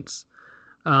points.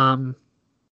 So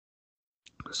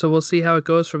we'll see how it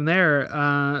goes from there.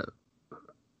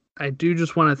 I do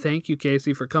just want to thank you,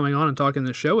 Casey, for coming on and talking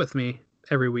the show with me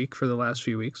every week for the last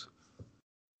few weeks.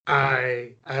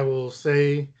 I will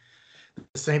say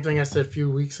the same thing I said a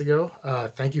few weeks ago.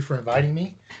 Thank you for inviting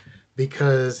me,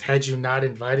 because had you not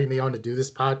invited me on to do this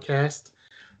podcast,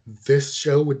 this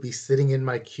show would be sitting in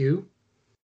my queue.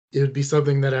 It would be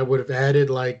something that I would have added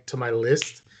like to my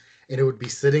list, and it would be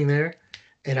sitting there,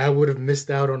 and I would have missed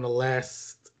out on the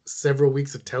last several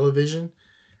weeks of television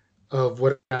of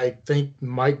what I think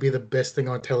might be the best thing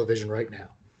on television right now.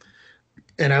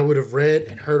 And I would have read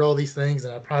and heard all these things,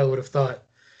 and I probably would have thought,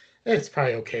 it's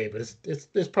probably okay, but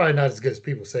it's probably not as good as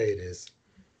people say it is.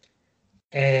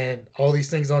 And all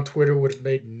these things on Twitter would have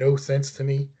made no sense to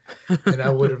me, and I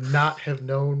would have not have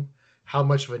known how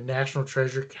much of a national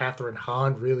treasure Catherine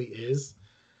Hahn really is,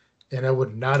 and I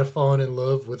would not have fallen in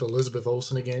love with Elizabeth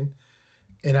Olsen again,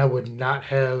 and I would not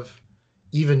have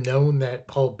even known that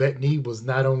Paul Bettany was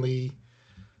not only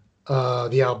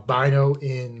the albino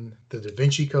in the Da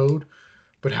Vinci Code,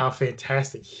 but how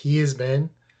fantastic he has been.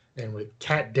 And with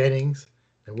Kat Dennings,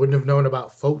 I wouldn't have known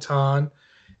about Photon,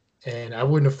 and I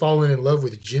wouldn't have fallen in love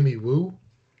with Jimmy Woo.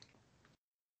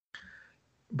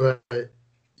 But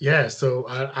yeah, so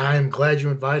I'm glad you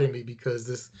invited me, because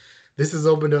this has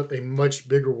opened up a much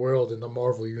bigger world in the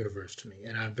Marvel universe to me,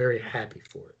 and I'm very happy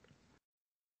for it.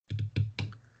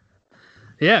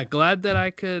 Yeah, glad that I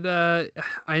could.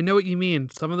 I know what you mean.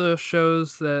 Some of those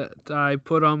shows that I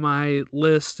put on my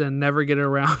list and never get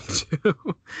around to,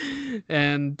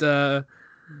 and I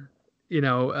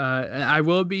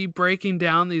will be breaking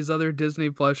down these other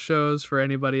Disney Plus shows for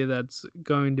anybody that's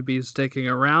going to be sticking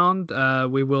around.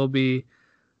 We will be.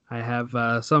 I have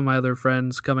some of my other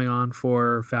friends coming on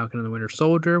for Falcon and the Winter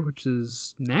Soldier, which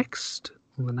is next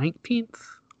on the 19th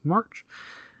of March.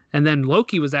 And then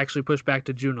Loki was actually pushed back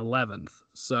to June 11th.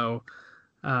 So,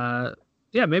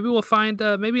 maybe we'll find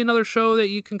maybe another show that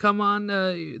you can come on.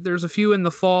 There's a few in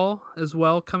the fall as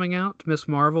well coming out. Miss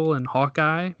Marvel and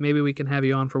Hawkeye. Maybe we can have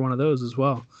you on for one of those as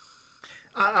well.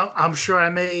 I'm sure I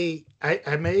may.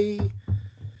 I may.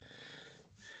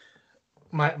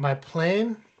 My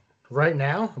plan right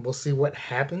now, and we'll see what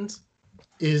happens,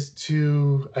 is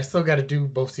to. I still got to do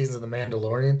both seasons of The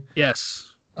Mandalorian.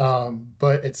 Yes.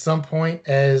 But at some point,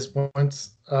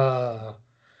 once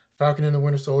Falcon and the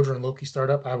Winter Soldier and Loki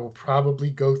start up, I will probably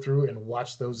go through and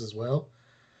watch those as well.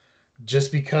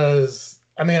 Just because,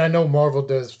 I know Marvel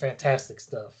does fantastic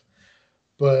stuff,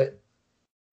 but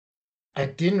I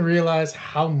didn't realize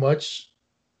not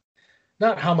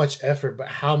how much effort, but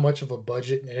how much of a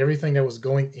budget and everything that was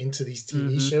going into these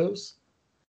TV shows,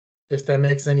 if that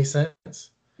makes any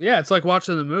sense. Yeah, it's like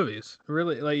watching the movies.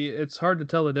 Really, like, it's hard to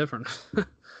tell the difference.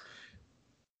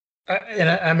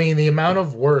 The amount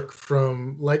of work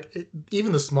from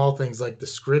even the small things like the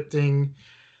scripting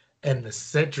and the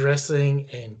set dressing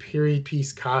and period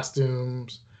piece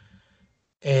costumes,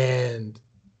 and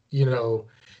you know,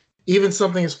 even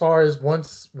something as far as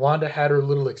once Wanda had her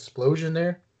little explosion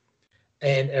there,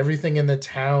 and everything in the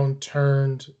town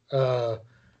turned Black and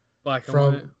white.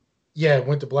 from yeah, it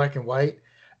went to black and white.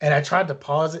 And I tried to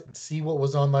pause it and see what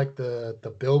was on like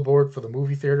the billboard for the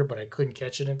movie theater, but I couldn't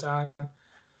catch it in time.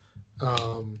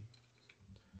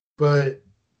 But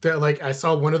like I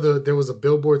saw there was a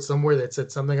billboard somewhere that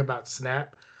said something about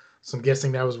Snap, so I'm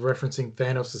guessing that was referencing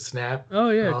Thanos' Snap. Oh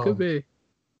yeah, it could be.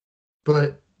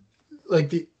 But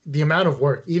like the amount of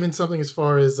work, even something as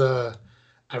far as I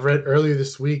read earlier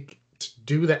this week, to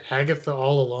do the Agatha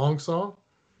All Along song,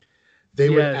 they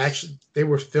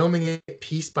were filming it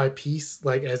piece by piece,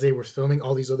 like as they were filming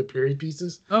all these other period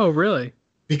pieces. Oh really?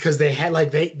 Because they had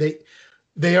like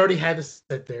they already had the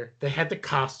set there. They had the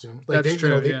costume. Like That's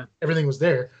true. Everything was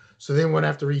there. So they wouldn't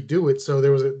have to redo it. So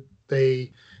there was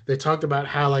they talked about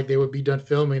how like they would be done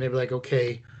filming. They'd be like,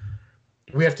 okay,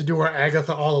 we have to do our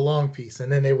Agatha All Along piece,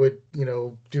 and then they would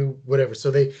do whatever.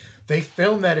 So they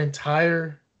filmed that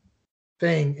entire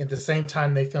thing at the same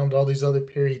time they filmed all these other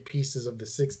period pieces of the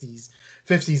 60s,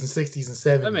 50s, and 60s and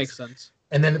 70s. That makes sense.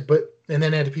 And then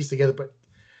they had to piece together. But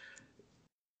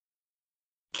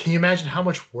can you imagine how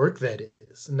much work that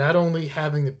is? Not only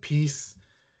having to piece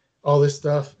all this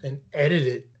stuff and edit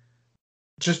it,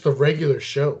 just the regular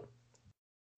show,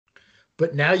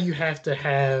 but now you have to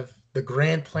have the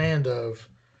grand plan of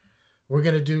we're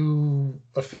going to do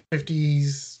a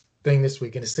 50s thing this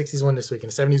week and a 60s one this week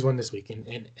and a 70s one this week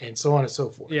and so on and so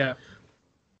forth. Yeah.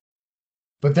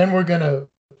 But then we're going to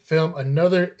film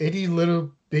another itty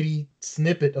little bitty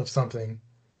snippet of something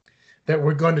that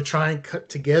we're going to try and cut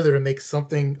together and make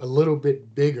something a little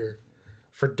bit bigger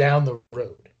for down the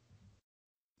road.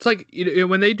 It's like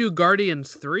when they do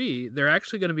Guardians 3, they're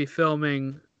actually going to be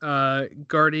filming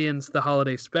Guardians the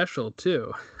Holiday Special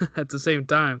too at the same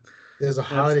time. There's a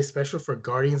holiday special for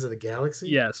Guardians of the Galaxy?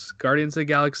 Yes, Guardians of the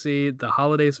Galaxy, the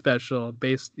holiday special,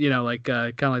 based, like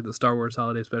kind of like the Star Wars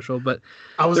holiday special. But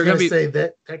I was going to say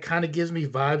that kind of gives me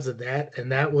vibes of that,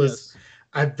 and that was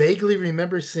I vaguely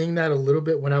remember seeing that a little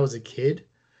bit when I was a kid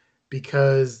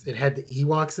because it had the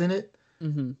Ewoks in it.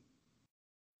 Mm-hmm.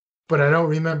 But I don't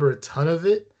remember a ton of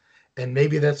it, and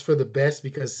maybe that's for the best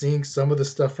because seeing some of the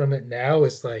stuff from it now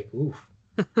is like, oof.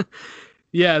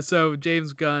 Yeah, so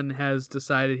James Gunn has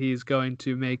decided he's going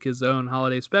to make his own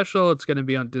holiday special. It's going to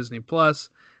be on Disney Plus,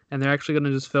 and they're actually going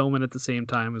to just film it at the same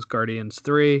time as Guardians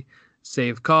 3,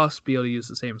 save costs, be able to use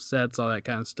the same sets, all that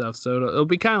kind of stuff. So it'll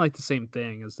be kind of like the same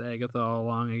thing as the Agatha All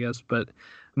Along, I guess, but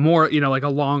more, like a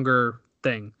longer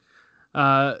thing.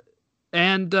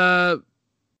 And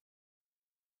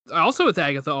also with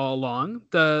Agatha All Along,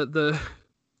 the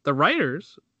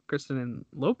writers, Kristen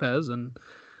Lopez and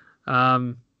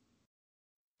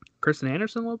Kristen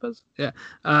Anderson Lopez, they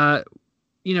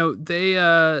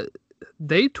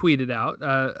tweeted out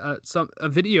a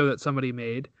video that somebody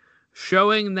made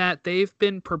showing that they've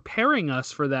been preparing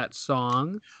us for that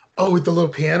song. Oh, with the little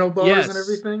piano bars and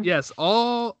everything? Yes,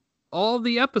 all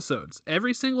the episodes,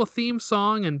 every single theme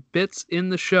song and bits in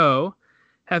the show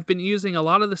have been using a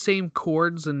lot of the same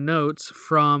chords and notes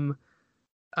from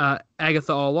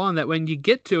Agatha All Along, that when you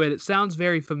get to it, it sounds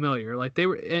very familiar. Like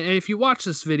and if you watch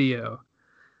this video,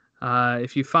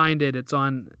 if you find it, it's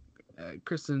on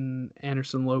Kristen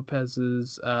Anderson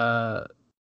Lopez's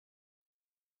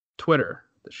Twitter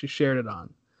that she shared it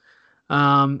on.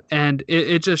 And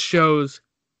it just shows,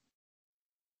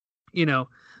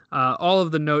 all of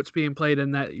the notes being played,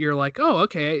 and that you're like, oh,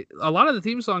 okay, a lot of the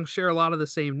theme songs share a lot of the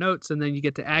same notes, and then you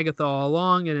get to Agatha All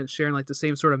Along, and it's sharing like the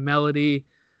same sort of melody,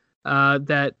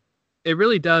 that it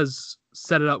really does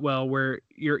set it up well, where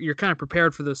you're kind of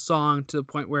prepared for this song to the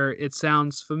point where it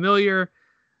sounds familiar,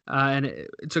 and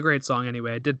it's a great song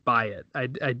anyway. I did buy it.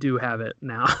 I do have it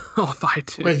now off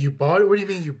iTunes. Wait, you bought it? What do you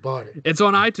mean you bought it? It's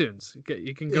on iTunes.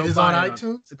 You can go. It is on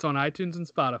iTunes? It's on iTunes and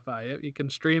Spotify. Yep, you can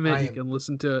stream it. You can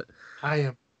listen to it. I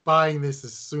am buying this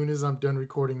as soon as I'm done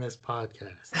recording this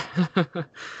podcast.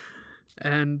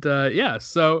 And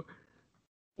so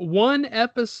one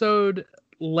episode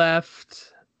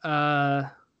left.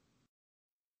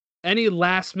 Any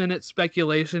last minute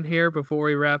speculation here before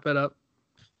we wrap it up?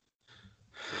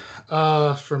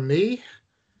 For me,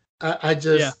 I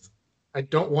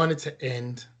don't want it to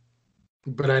end,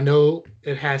 but I know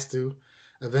it has to.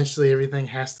 Eventually, everything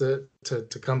has to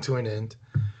come to an end.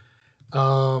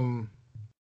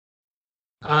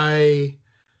 I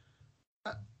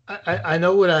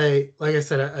know what like I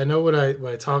said, I know what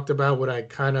I talked about, what I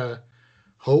kind of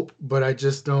hope, but I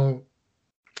just don't.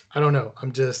 I don't know.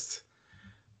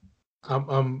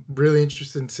 I'm really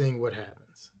interested in seeing what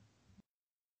happens.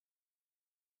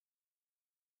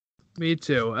 Me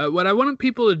too. What I want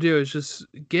people to do is just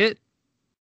get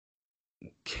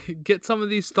some of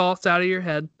these thoughts out of your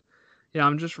head.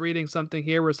 I'm just reading something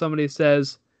here where somebody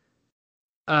says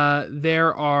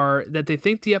that they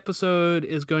think the episode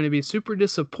is going to be super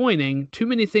disappointing. Too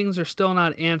many things are still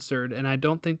not answered, and I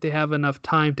don't think they have enough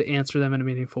time to answer them in a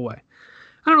meaningful way.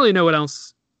 I don't really know what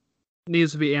else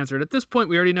needs to be answered. At this point,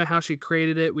 we already know how she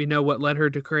created it. We know what led her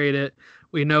to create it.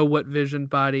 We know where Vision's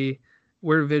body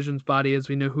is.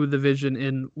 We know who the Vision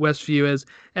in Westview is.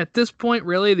 At this point,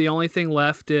 really, the only thing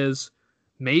left is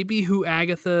maybe who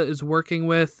Agatha is working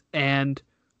with and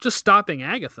just stopping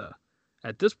Agatha.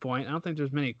 At this point, I don't think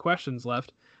there's many questions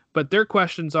left. But their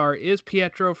questions are, is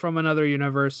Pietro from another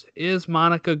universe? Is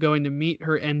Monica going to meet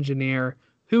her engineer?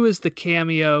 Who is the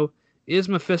cameo? Is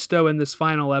Mephisto in this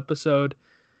final episode?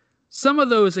 Some of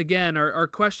those, again, are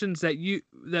questions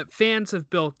that fans have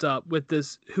built up with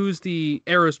this, who's the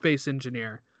aerospace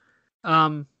engineer?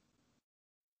 I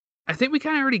think we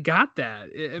kind of already got that.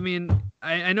 I mean,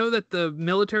 I know that the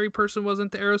military person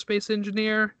wasn't the aerospace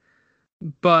engineer,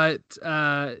 but,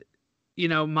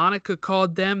 Monica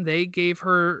called them. They gave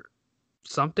her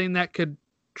something that could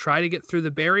try to get through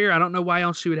the barrier. I don't know why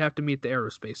else she would have to meet the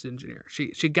aerospace engineer.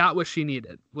 She got what she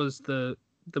needed, was the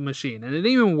machine, and it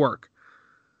didn't even work.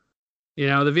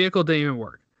 The vehicle didn't even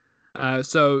work.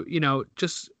 So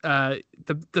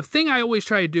the thing I always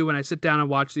try to do when I sit down and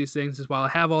watch these things is, while I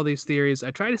have all these theories, I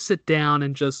try to sit down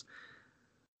and just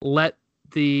let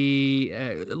leave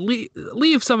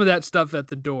some of that stuff at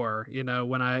the door,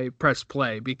 when I press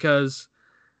play, because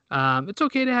it's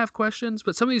okay to have questions,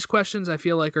 but some of these questions I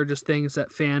feel like are just things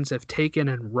that fans have taken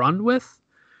and run with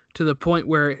to the point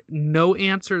where no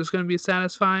answer is going to be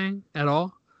satisfying at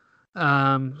all.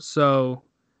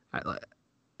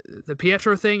 The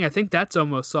Pietro thing, I think that's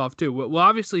almost solved too. We'll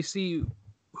obviously see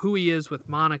who he is with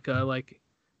Monica, like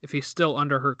if he's still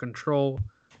under her control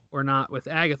or not with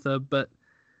Agatha, but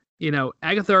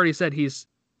Agatha already said he's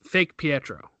fake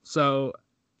Pietro, so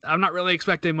I'm not really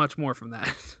expecting much more from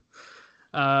that.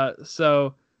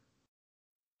 So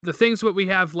the things what we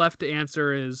have left to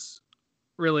answer is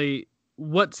really,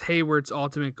 what's Hayward's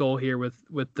ultimate goal here with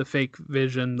the fake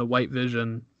Vision, the white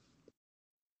Vision?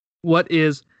 What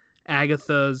is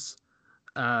Agatha's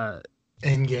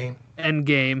end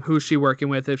game? Who's she working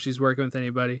with, if she's working with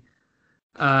anybody?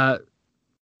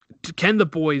 Can the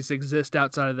boys exist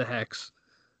outside of the Hex?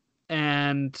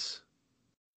 And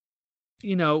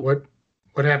what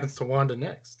happens to Wanda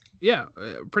next? Yeah,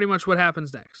 pretty much what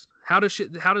happens next. How does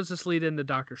this lead into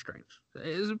Doctor Strange?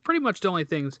 Is pretty much the only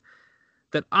things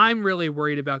that I'm really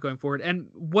worried about going forward. And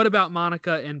what about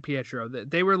Monica and Pietro?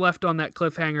 They were left on that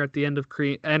cliffhanger at the end of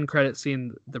end credit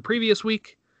scene the previous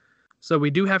week, so we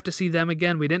do have to see them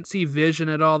again. We didn't see Vision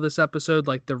at all this episode,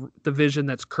 like the Vision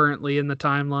that's currently in the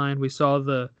timeline. We saw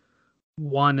the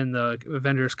one in the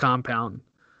Avengers compound.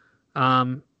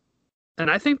 And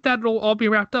I think that'll all be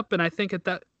wrapped up, and I think at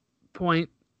that point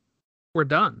we're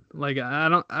done. Like,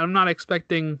 I'm not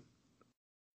expecting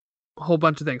a whole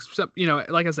bunch of things. So,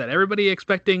 like I said, everybody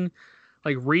expecting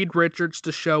like Reed Richards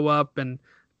to show up and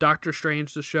Doctor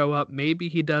Strange to show up. Maybe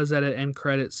he does that at end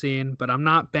credit scene, but I'm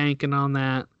not banking on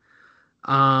that.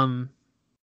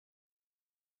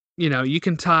 You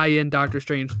can tie in Doctor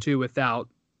Strange 2 without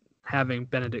having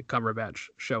Benedict Cumberbatch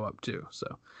show up too.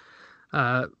 So,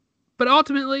 but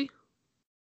ultimately,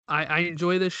 I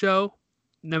enjoy this show.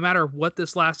 No matter what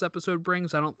this last episode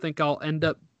brings, I don't think I'll end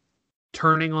up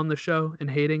turning on the show and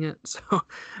hating it. So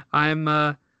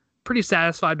I'm pretty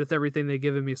satisfied with everything they've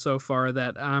given me so far,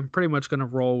 that I'm pretty much going to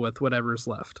roll with whatever's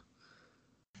left.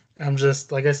 I'm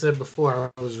just, like I said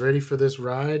before, I was ready for this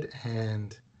ride,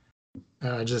 and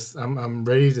I'm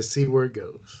ready to see where it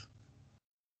goes.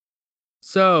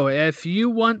 So if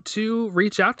you want to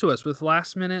reach out to us with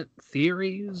last minute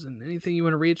theories and anything you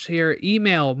want to reach here,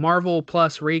 email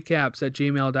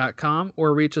marvelplusrecaps@gmail.com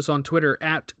or reach us on Twitter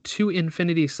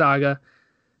 @2infinitysaga,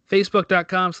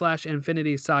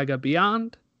 facebook.com/Infinity Saga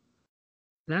Beyond.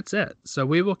 That's it. So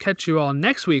we will catch you all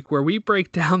next week, where we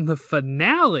break down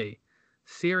the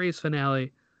series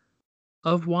finale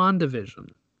of WandaVision.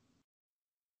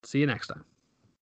 See you next time.